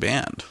just a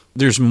band.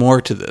 There's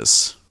more to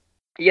this.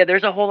 Yeah,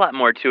 there's a whole lot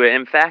more to it.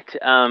 In fact,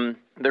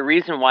 the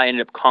reason why I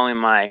ended up calling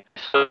my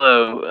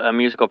solo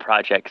musical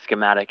project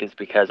Schematic is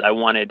because I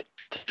wanted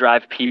to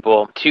drive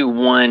people to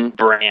one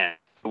brand,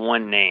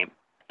 one name.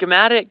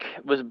 Schematic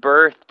was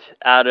birthed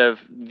out of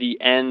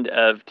the end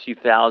of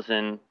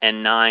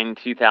 2009,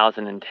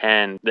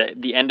 2010,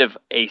 the end of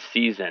a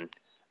season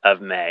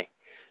of May,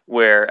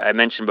 where I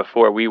mentioned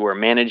before we were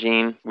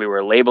managing, we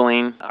were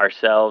labeling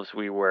ourselves,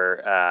 we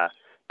were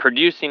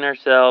producing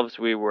ourselves,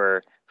 we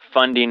were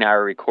funding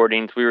our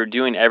recordings, we were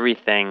doing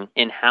everything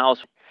in-house.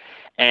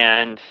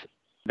 And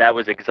that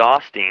was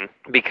exhausting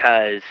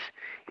because,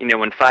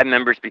 when 5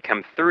 members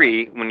become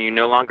 3, when you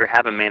no longer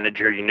have a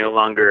manager, you no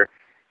longer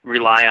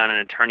rely on an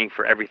attorney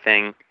for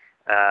everything,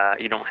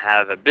 you don't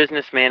have a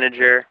business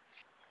manager.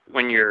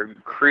 When your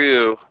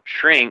crew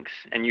shrinks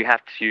and you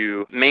have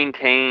to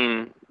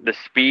maintain the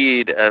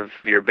speed of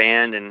your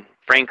band and,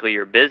 frankly,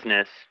 your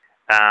business,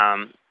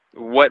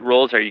 what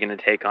roles are you going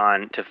to take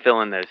on to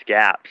fill in those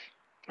gaps?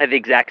 At the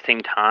exact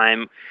same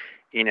time,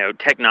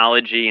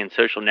 technology and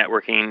social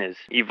networking is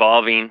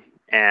evolving,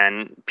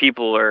 and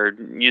people are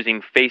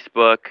using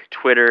Facebook,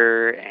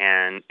 Twitter,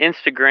 and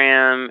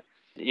Instagram,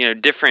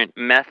 different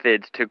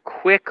methods to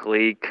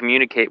quickly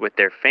communicate with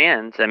their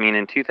fans. I mean,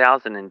 in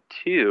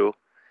 2002,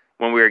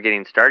 when we were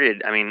getting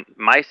started,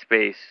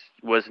 MySpace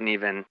wasn't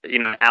even,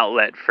 an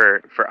outlet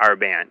for our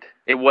band.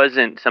 It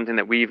wasn't something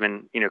that we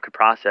even, could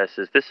process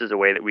as this is a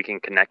way that we can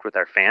connect with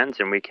our fans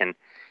and we can,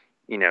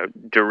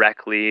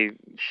 directly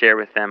share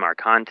with them our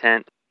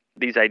content.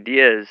 These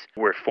ideas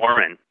were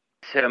foreign.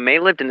 So May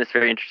lived in this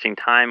very interesting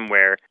time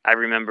where I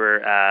remember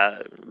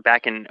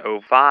back in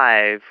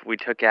 2005, we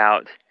took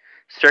out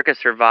Circa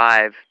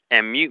Survive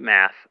and Mute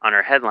Math on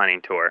our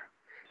headlining tour.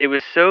 It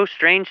was so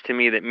strange to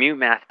me that Mute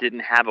Math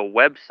didn't have a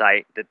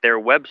website, that their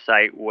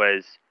website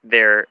was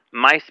their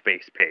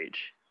MySpace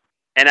page.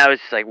 And I was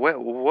just like,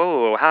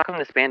 whoa, how come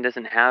this band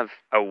doesn't have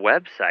a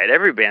website?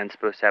 Every band's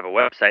supposed to have a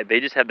website. They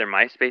just have their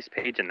MySpace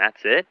page and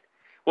that's it?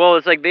 Well,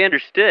 it's like they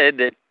understood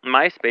that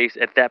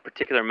MySpace at that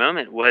particular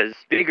moment was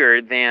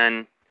bigger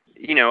than,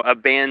 a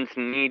band's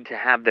need to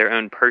have their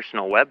own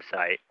personal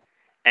website.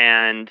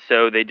 And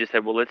so they just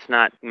said, well, let's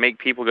not make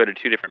people go to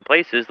 2 different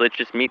places. Let's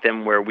just meet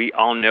them where we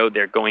all know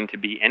they're going to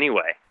be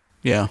anyway.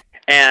 Yeah.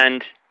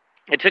 And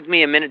it took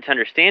me a minute to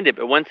understand it,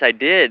 but once I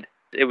did,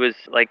 it was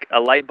like a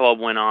light bulb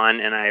went on,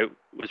 and I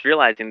was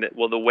realizing that,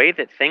 well, the way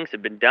that things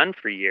have been done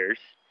for years,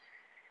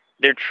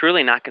 they're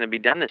truly not going to be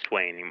done this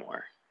way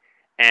anymore.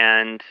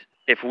 And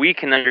if we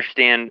can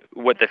understand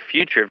what the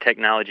future of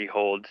technology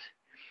holds,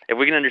 if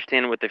we can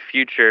understand what the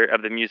future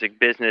of the music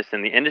business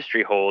and the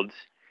industry holds,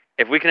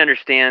 if we can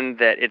understand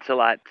that it's a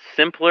lot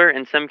simpler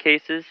in some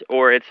cases,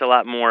 or it's a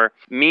lot more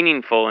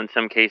meaningful in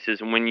some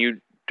cases when you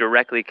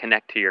directly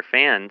connect to your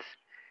fans,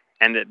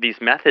 and that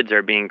these methods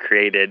are being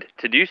created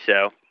to do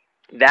so,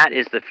 that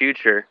is the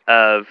future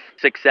of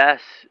success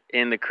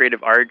in the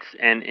creative arts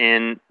and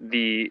in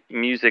the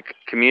music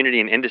community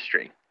and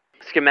industry.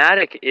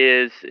 Schematic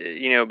is,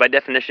 by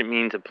definition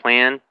means a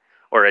plan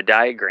or a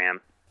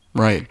diagram.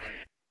 Right.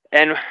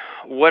 And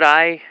what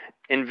I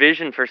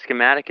envision for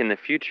Schematic in the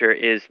future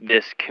is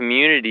this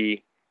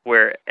community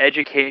where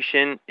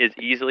education is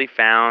easily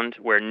found,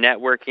 where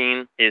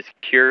networking is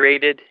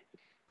curated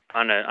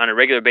on a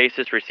regular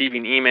basis,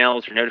 receiving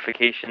emails or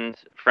notifications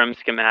from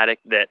Schematic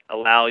that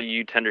allow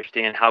you to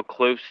understand how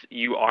close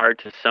you are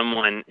to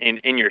someone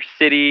in your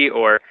city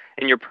or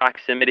in your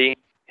proximity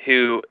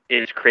who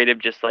is creative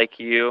just like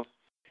you,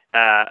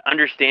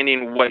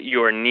 understanding what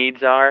your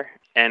needs are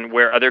and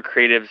where other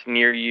creatives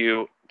near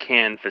you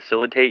can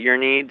facilitate your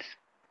needs.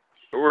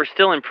 We're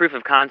still in proof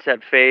of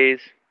concept phase,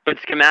 but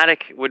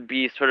Schematic would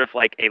be sort of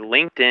like a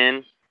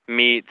LinkedIn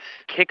meets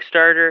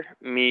Kickstarter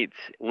meets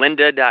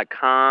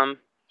lynda.com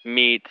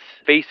meets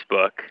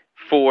Facebook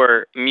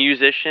for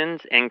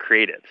musicians and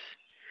creatives.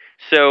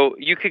 So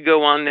you could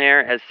go on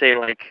there as, say,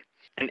 like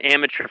an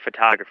amateur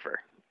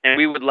photographer, and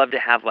we would love to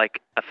have like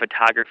a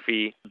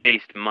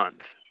photography-based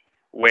month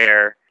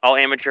where all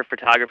amateur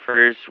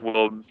photographers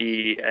will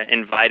be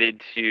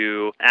invited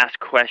to ask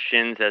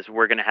questions, as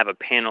we're going to have a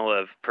panel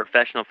of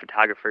professional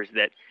photographers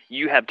that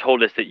you have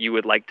told us that you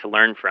would like to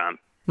learn from.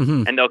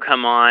 Mm-hmm. And they'll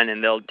come on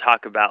and they'll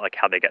talk about like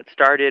how they got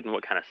started and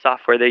what kind of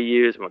software they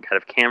use and what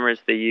kind of cameras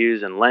they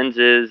use and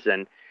lenses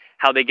and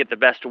how they get the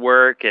best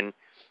work and,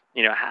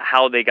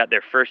 how they got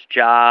their first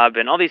job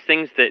and all these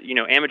things that,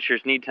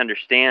 amateurs need to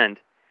understand.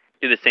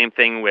 Do the same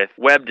thing with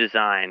web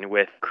design,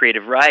 with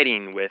creative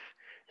writing, with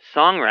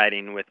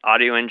songwriting, with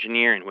audio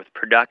engineering, with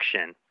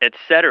production,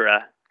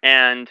 etc.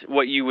 And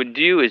what you would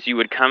do is you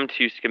would come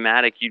to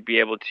Schematic, you'd be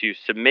able to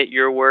submit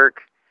your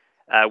work.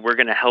 We're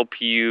going to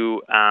help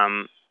you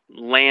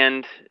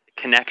land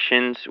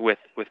connections with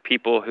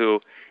people who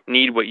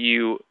need what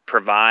you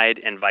provide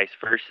and vice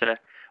versa.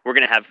 We're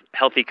going to have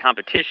healthy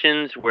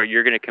competitions where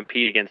you're going to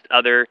compete against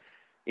other,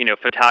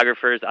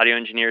 photographers, audio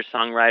engineers,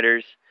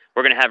 songwriters.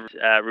 We're going to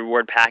have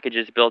reward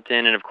packages built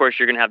in. And of course,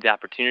 you're going to have the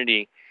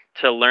opportunity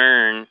to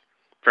learn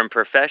from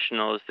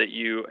professionals that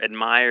you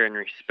admire and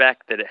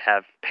respect that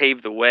have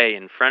paved the way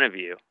in front of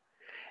you.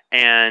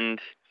 And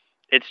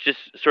it's just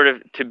sort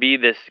of to be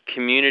this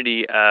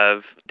community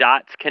of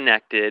dots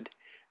connected,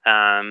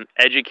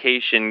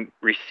 education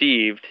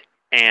received,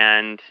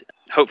 and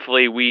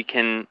hopefully we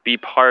can be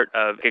part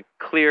of a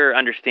clear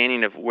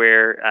understanding of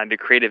where the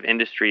creative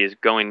industry is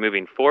going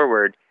moving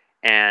forward,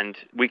 and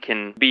we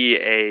can be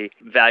a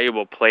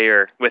valuable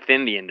player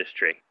within the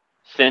industry.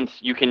 Since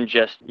you can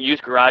just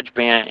use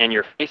GarageBand and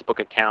your Facebook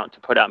account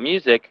to put out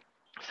music,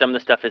 some of the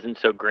stuff isn't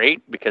so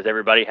great because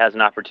everybody has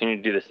an opportunity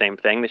to do the same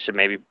thing. They should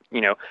maybe,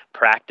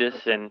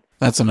 practice. And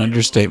that's an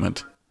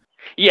understatement.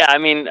 Yeah, I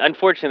mean,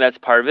 unfortunately, that's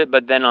part of it.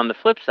 But then on the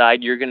flip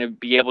side, you're going to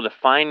be able to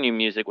find new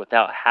music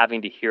without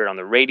having to hear it on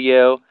the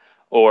radio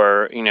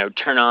or,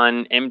 turn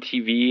on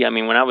MTV. I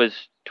mean, when I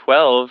was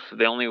 12,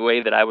 the only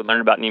way that I would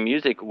learn about new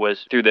music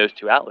was through those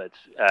two outlets,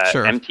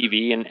 Sure.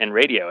 MTV and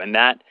radio. And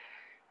that,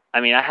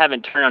 I mean, I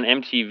haven't turned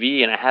on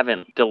MTV and I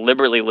haven't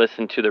deliberately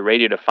listened to the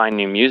radio to find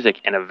new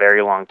music in a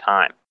very long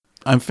time.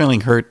 I'm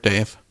feeling hurt,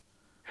 Dave.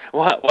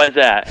 Why's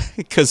that?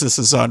 Because this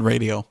is on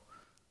radio.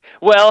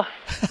 Well,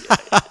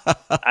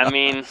 I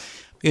mean...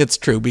 It's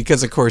true,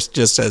 because, of course,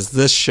 just as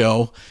this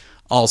show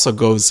also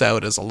goes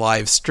out as a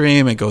live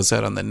stream, it goes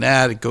out on the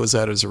net, it goes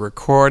out as a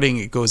recording,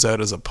 it goes out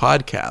as a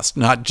podcast,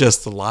 not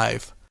just the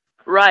live.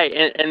 Right,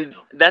 and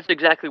that's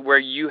exactly where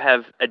you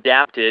have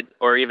adapted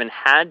or even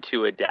had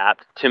to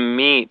adapt to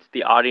meet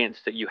the audience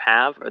that you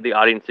have or the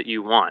audience that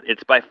you want.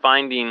 It's by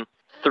finding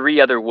 3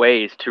 other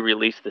ways to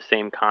release the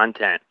same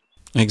content.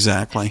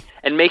 Exactly.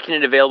 And making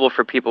it available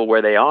for people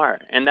where they are.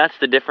 And that's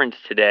the difference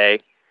today.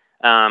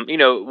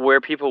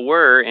 Where people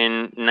were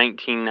in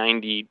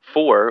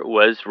 1994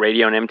 was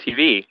radio and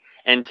MTV.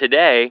 And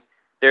today,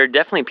 there are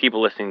definitely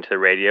people listening to the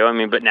radio. I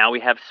mean, but now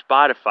we have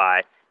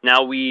Spotify.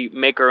 Now we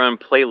make our own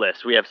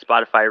playlists. We have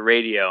Spotify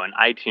Radio and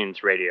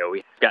iTunes Radio.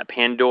 We've got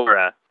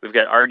Pandora. We've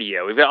got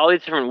RDO. We've got all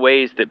these different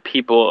ways that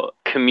people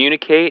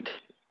communicate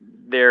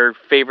their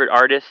favorite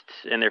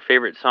artists and their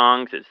favorite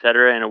songs,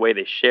 etc., in a way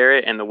they share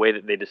it and the way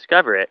that they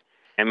discover it.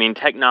 I mean,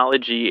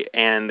 technology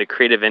and the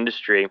creative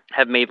industry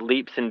have made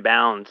leaps and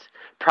bounds,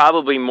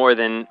 probably more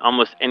than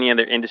almost any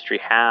other industry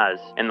has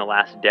in the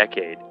last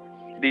decade.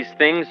 These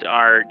things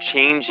are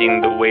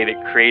changing the way that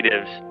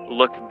creatives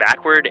look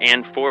backward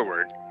and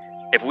forward.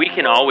 If we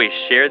can always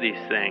share these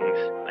things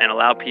and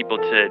allow people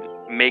to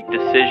make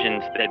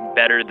decisions that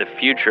better the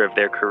future of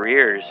their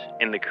careers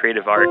in the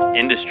creative art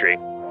industry,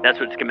 that's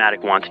what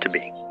Schematic wants to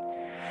be.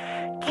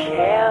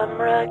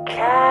 Camera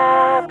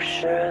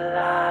capture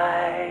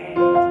light,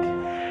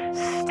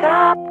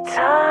 stop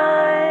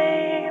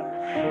time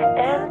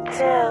and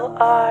tell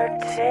our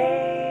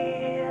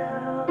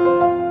tale.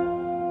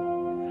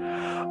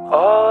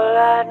 All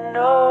I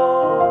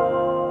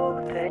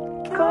know that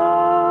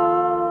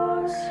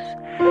goes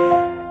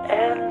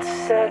and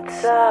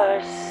sets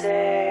our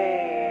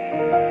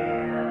sail.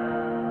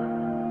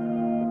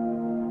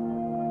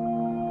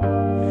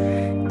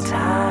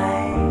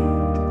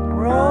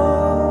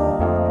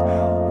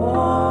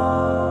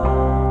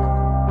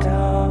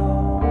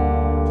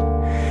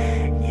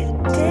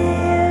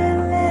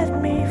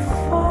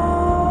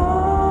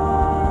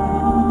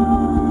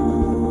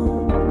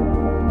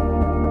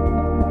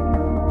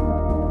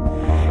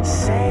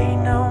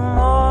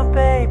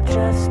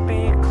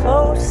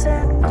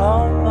 And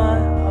calm my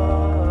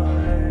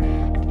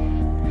heart.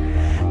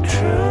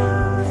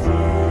 Truth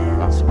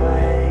is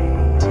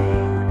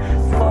waiting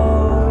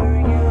for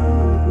you.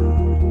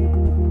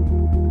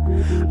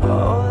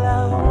 All I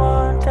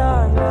want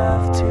our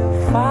love to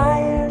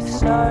fire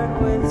start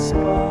with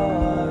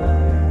spark,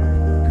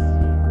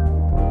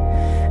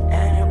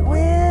 and it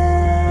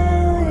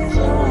will, you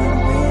know it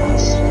will.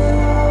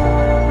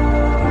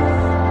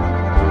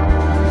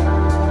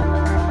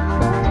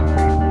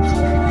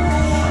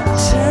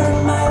 Turn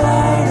my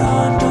light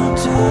on, don't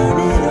turn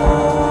it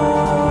off.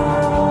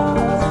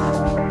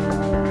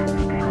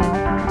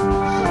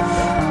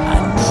 I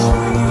know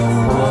you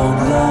won't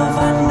love, I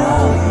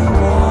know you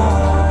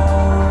won't.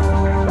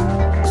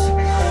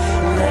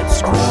 Let's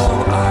grow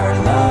our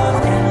love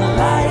and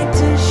light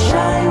to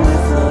shine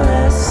with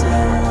fluorescence.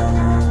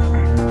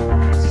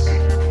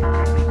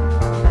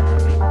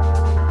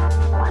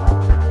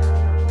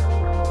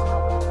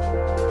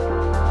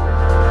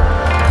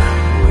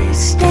 We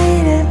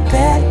stayed in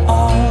bed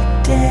all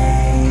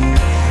day,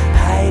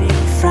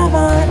 hiding from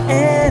our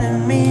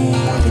enemy,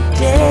 the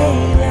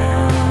daylight.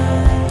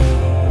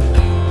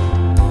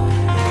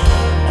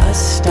 A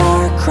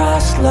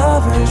star-crossed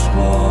lover's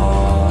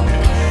war,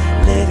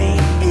 living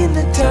in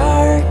the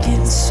dark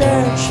in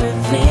search of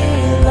the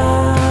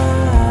light.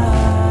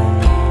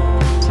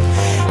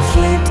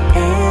 Flint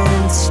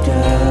and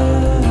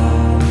stone,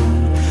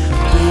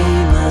 we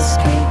must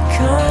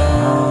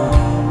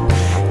become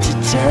to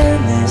turn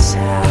this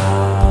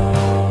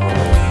house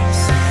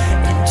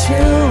into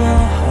a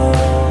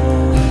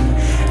home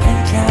and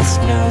cast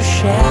no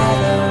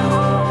shadows.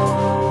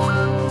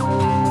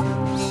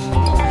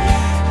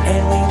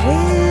 And we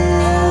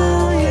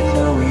will, you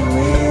know we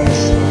will.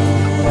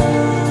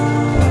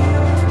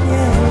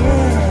 Yeah.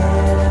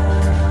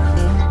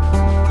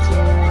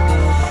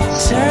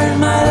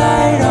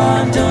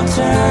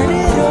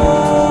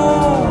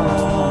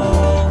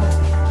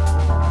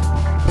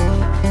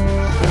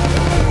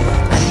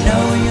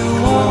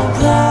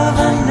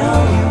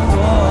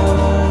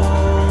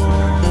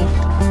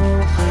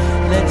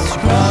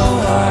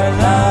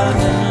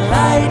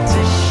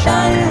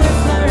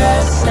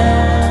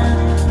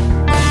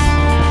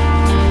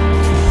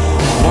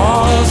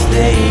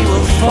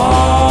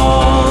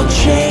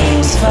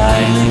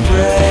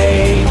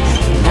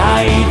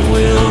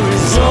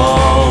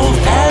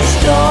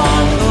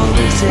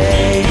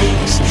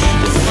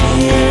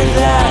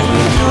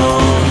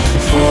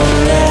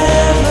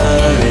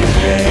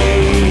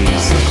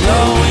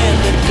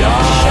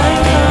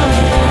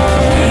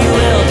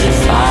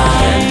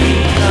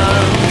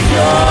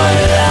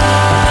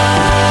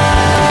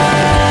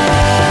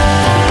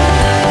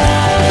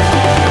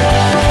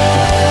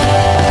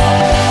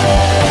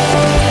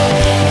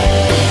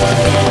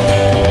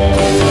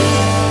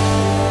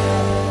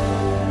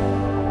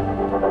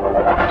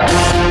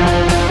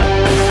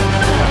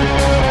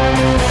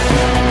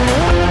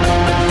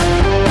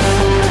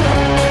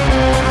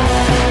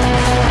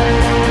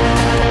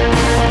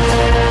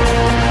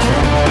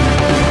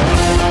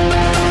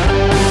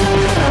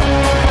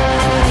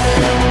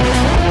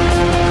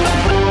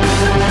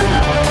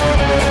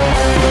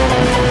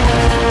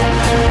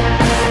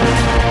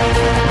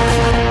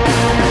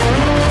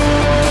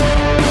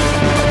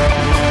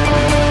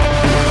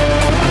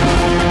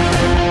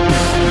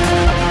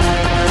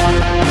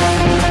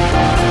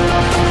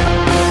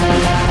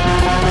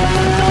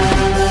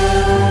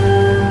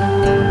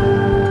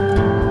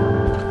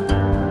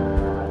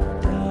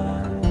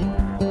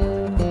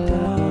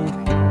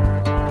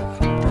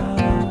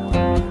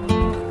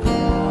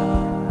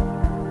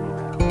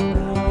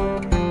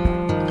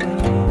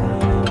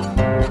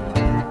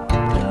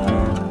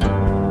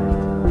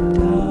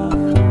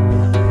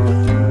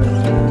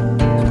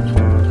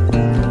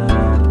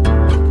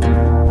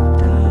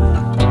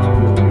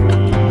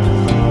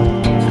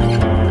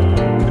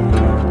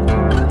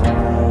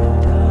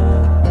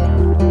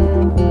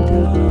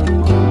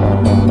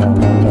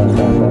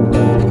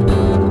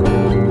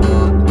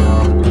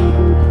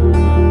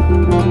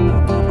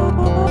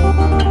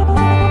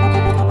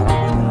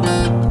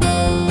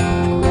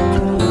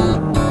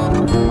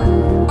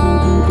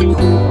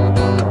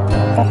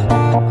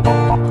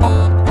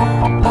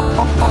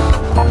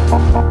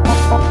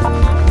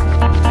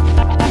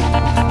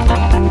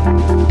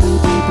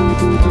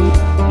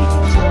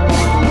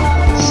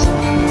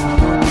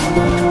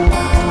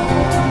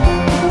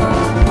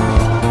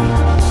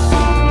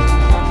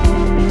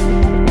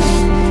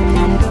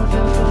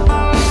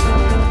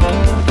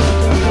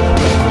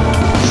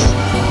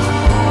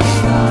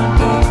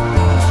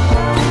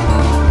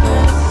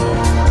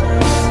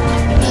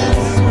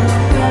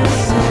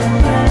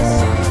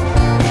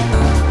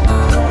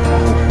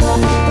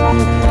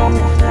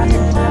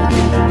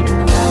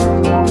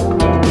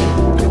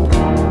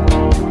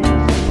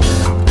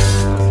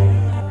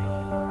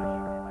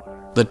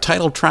 the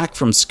title track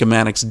from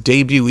Schematic's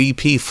debut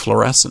EP,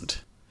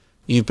 Fluorescent.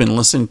 You've been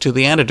listening to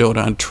The Antidote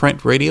on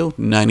Trent Radio,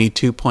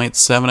 92.7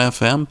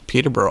 FM,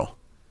 Peterborough.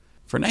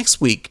 For next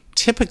week,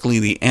 typically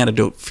The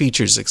Antidote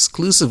features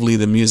exclusively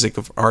the music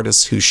of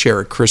artists who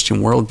share a Christian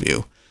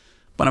worldview,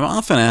 but I'm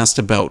often asked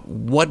about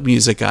what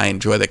music I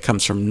enjoy that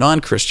comes from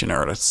non-Christian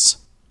artists.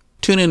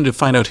 Tune in to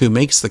find out who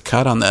makes the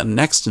cut on the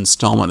next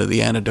installment of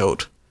The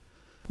Antidote.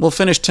 We'll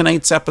finish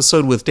tonight's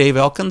episode with Dave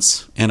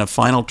Elkins and a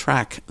final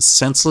track,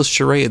 Senseless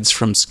Charades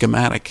from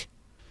Schematic.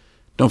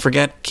 Don't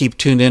forget, keep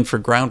tuned in for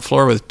Ground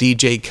Floor with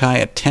DJ Kai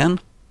at 10,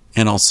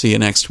 and I'll see you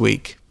next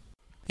week.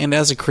 And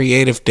as a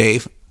creative,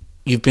 Dave,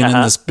 you've been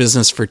in this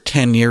business for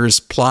 10 years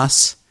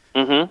plus.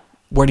 Mm-hmm.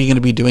 What are you going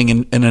to be doing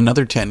in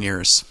another 10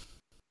 years?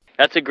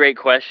 That's a great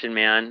question,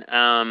 man.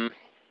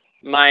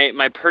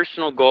 My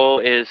personal goal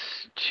is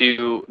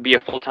to be a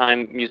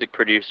full-time music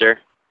producer.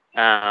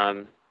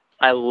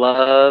 I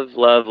love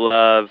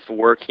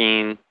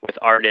working with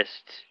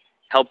artists,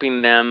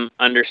 helping them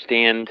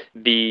understand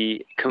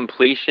the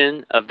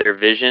completion of their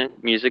vision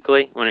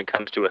musically when it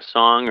comes to a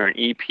song or an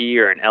EP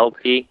or an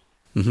LP.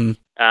 Mm-hmm.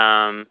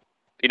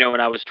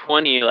 When I was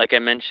 20, like I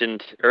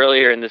mentioned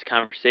earlier in this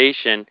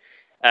conversation,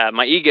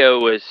 my ego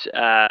was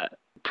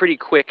pretty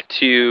quick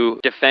to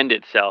defend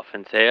itself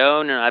and say,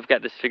 oh, no, I've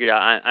got this figured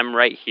out. I'm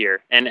right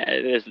here. And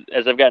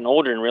as I've gotten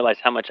older and realized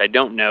how much I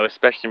don't know,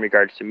 especially in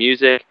regards to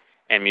music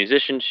and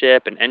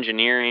musicianship and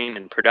engineering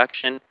and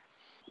production,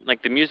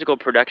 like the musical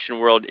production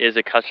world is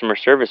a customer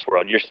service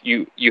world.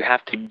 You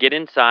have to get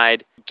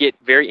inside, get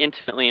very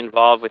intimately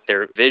involved with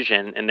their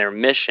vision and their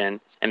mission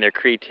and their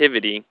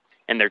creativity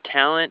and their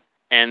talent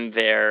and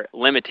their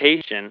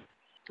limitation.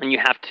 And you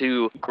have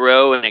to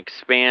grow and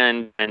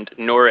expand and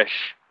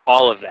nourish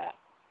all of that.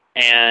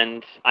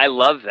 And I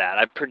love that.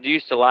 I've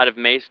produced a lot of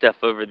May stuff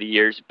over the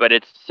years, but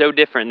it's so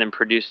different than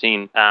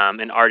producing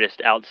an artist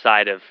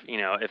outside of,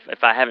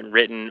 if I haven't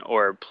written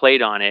or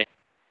played on it,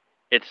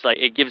 it's like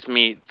it gives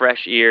me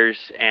fresh ears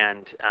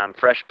and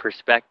fresh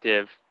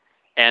perspective.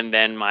 And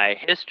then my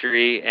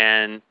history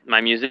and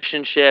my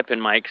musicianship and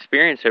my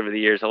experience over the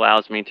years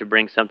allows me to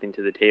bring something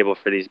to the table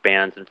for these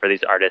bands and for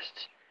these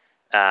artists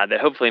that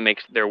hopefully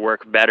makes their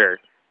work better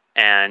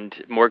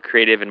and more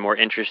creative and more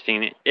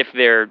interesting if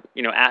they're,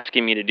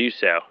 asking me to do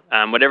so.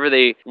 Whatever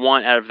they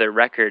want out of their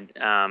record,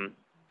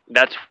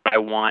 that's what I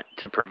want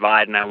to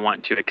provide, and I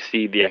want to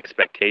exceed the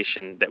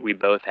expectation that we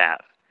both have.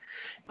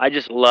 I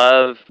just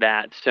love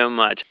that so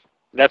much.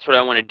 That's what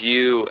I want to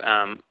do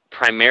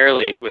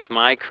primarily with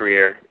my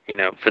career,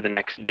 for the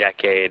next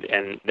decade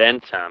and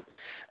then some.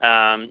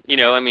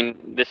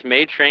 This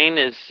May train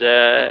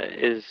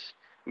is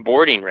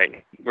boarding right now.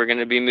 We're going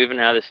to be moving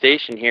out of the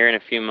station here in a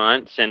few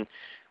months, and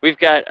we've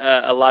got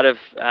a lot of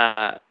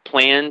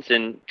plans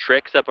and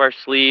tricks up our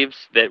sleeves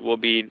that we'll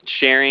be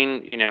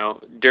sharing,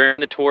 during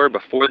the tour,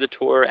 before the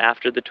tour,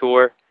 after the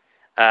tour.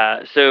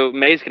 So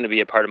May's going to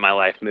be a part of my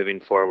life moving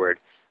forward.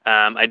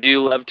 I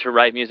do love to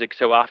write music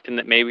so often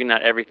that maybe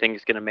not everything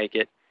is going to make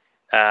it,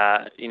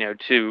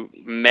 to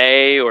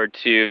May or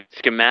to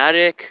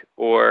Schematic,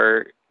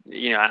 or,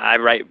 I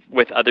write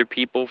with other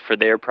people for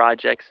their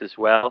projects as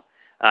well.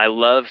 I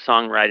love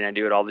songwriting. I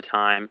do it all the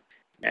time.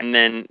 And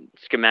then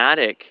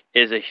Schematic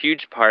is a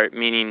huge part,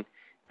 meaning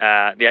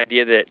the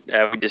idea that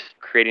we're just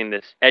creating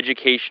this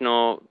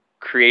educational,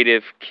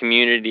 creative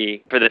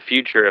community for the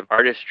future of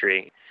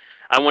artistry.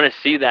 I want to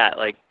see that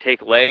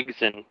take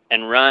legs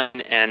and run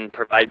and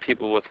provide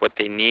people with what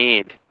they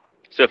need.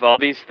 So if all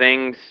these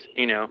things,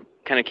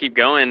 kind of keep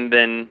going,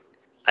 then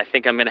I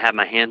think I'm going to have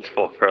my hands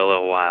full for a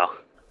little while.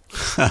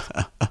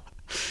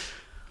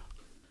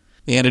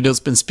 The Antidote's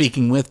been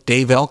speaking with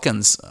Dave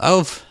Elkins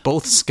of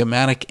both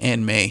Schematic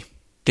and May.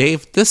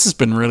 Dave, this has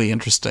been really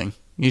interesting.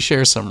 You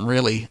share some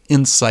really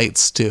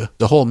insights to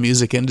the whole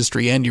music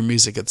industry and your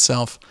music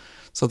itself.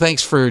 So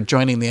thanks for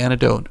joining The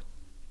Antidote.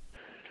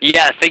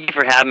 Yeah, thank you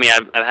for having me.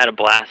 I've had a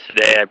blast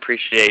today. I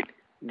appreciate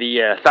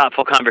the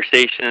thoughtful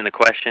conversation and the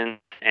questions,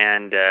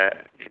 and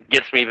it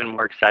gets me even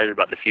more excited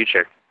about the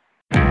future.